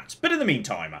for that. But in the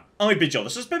meantime, I bid you,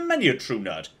 this has been Many a True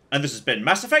Nerd, and this has been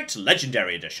Mass Effect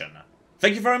Legendary Edition.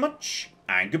 Thank you very much,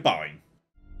 and goodbye.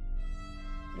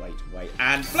 Wait,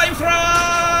 and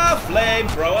flamethrower!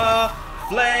 Flamethrower!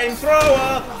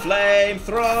 Flamethrower!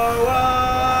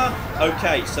 Flamethrower!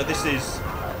 Okay, so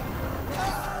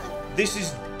this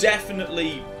is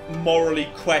definitely morally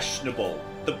questionable.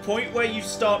 The point where you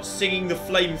start singing the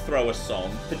flamethrower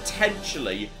song,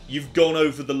 potentially, you've gone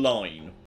over the line.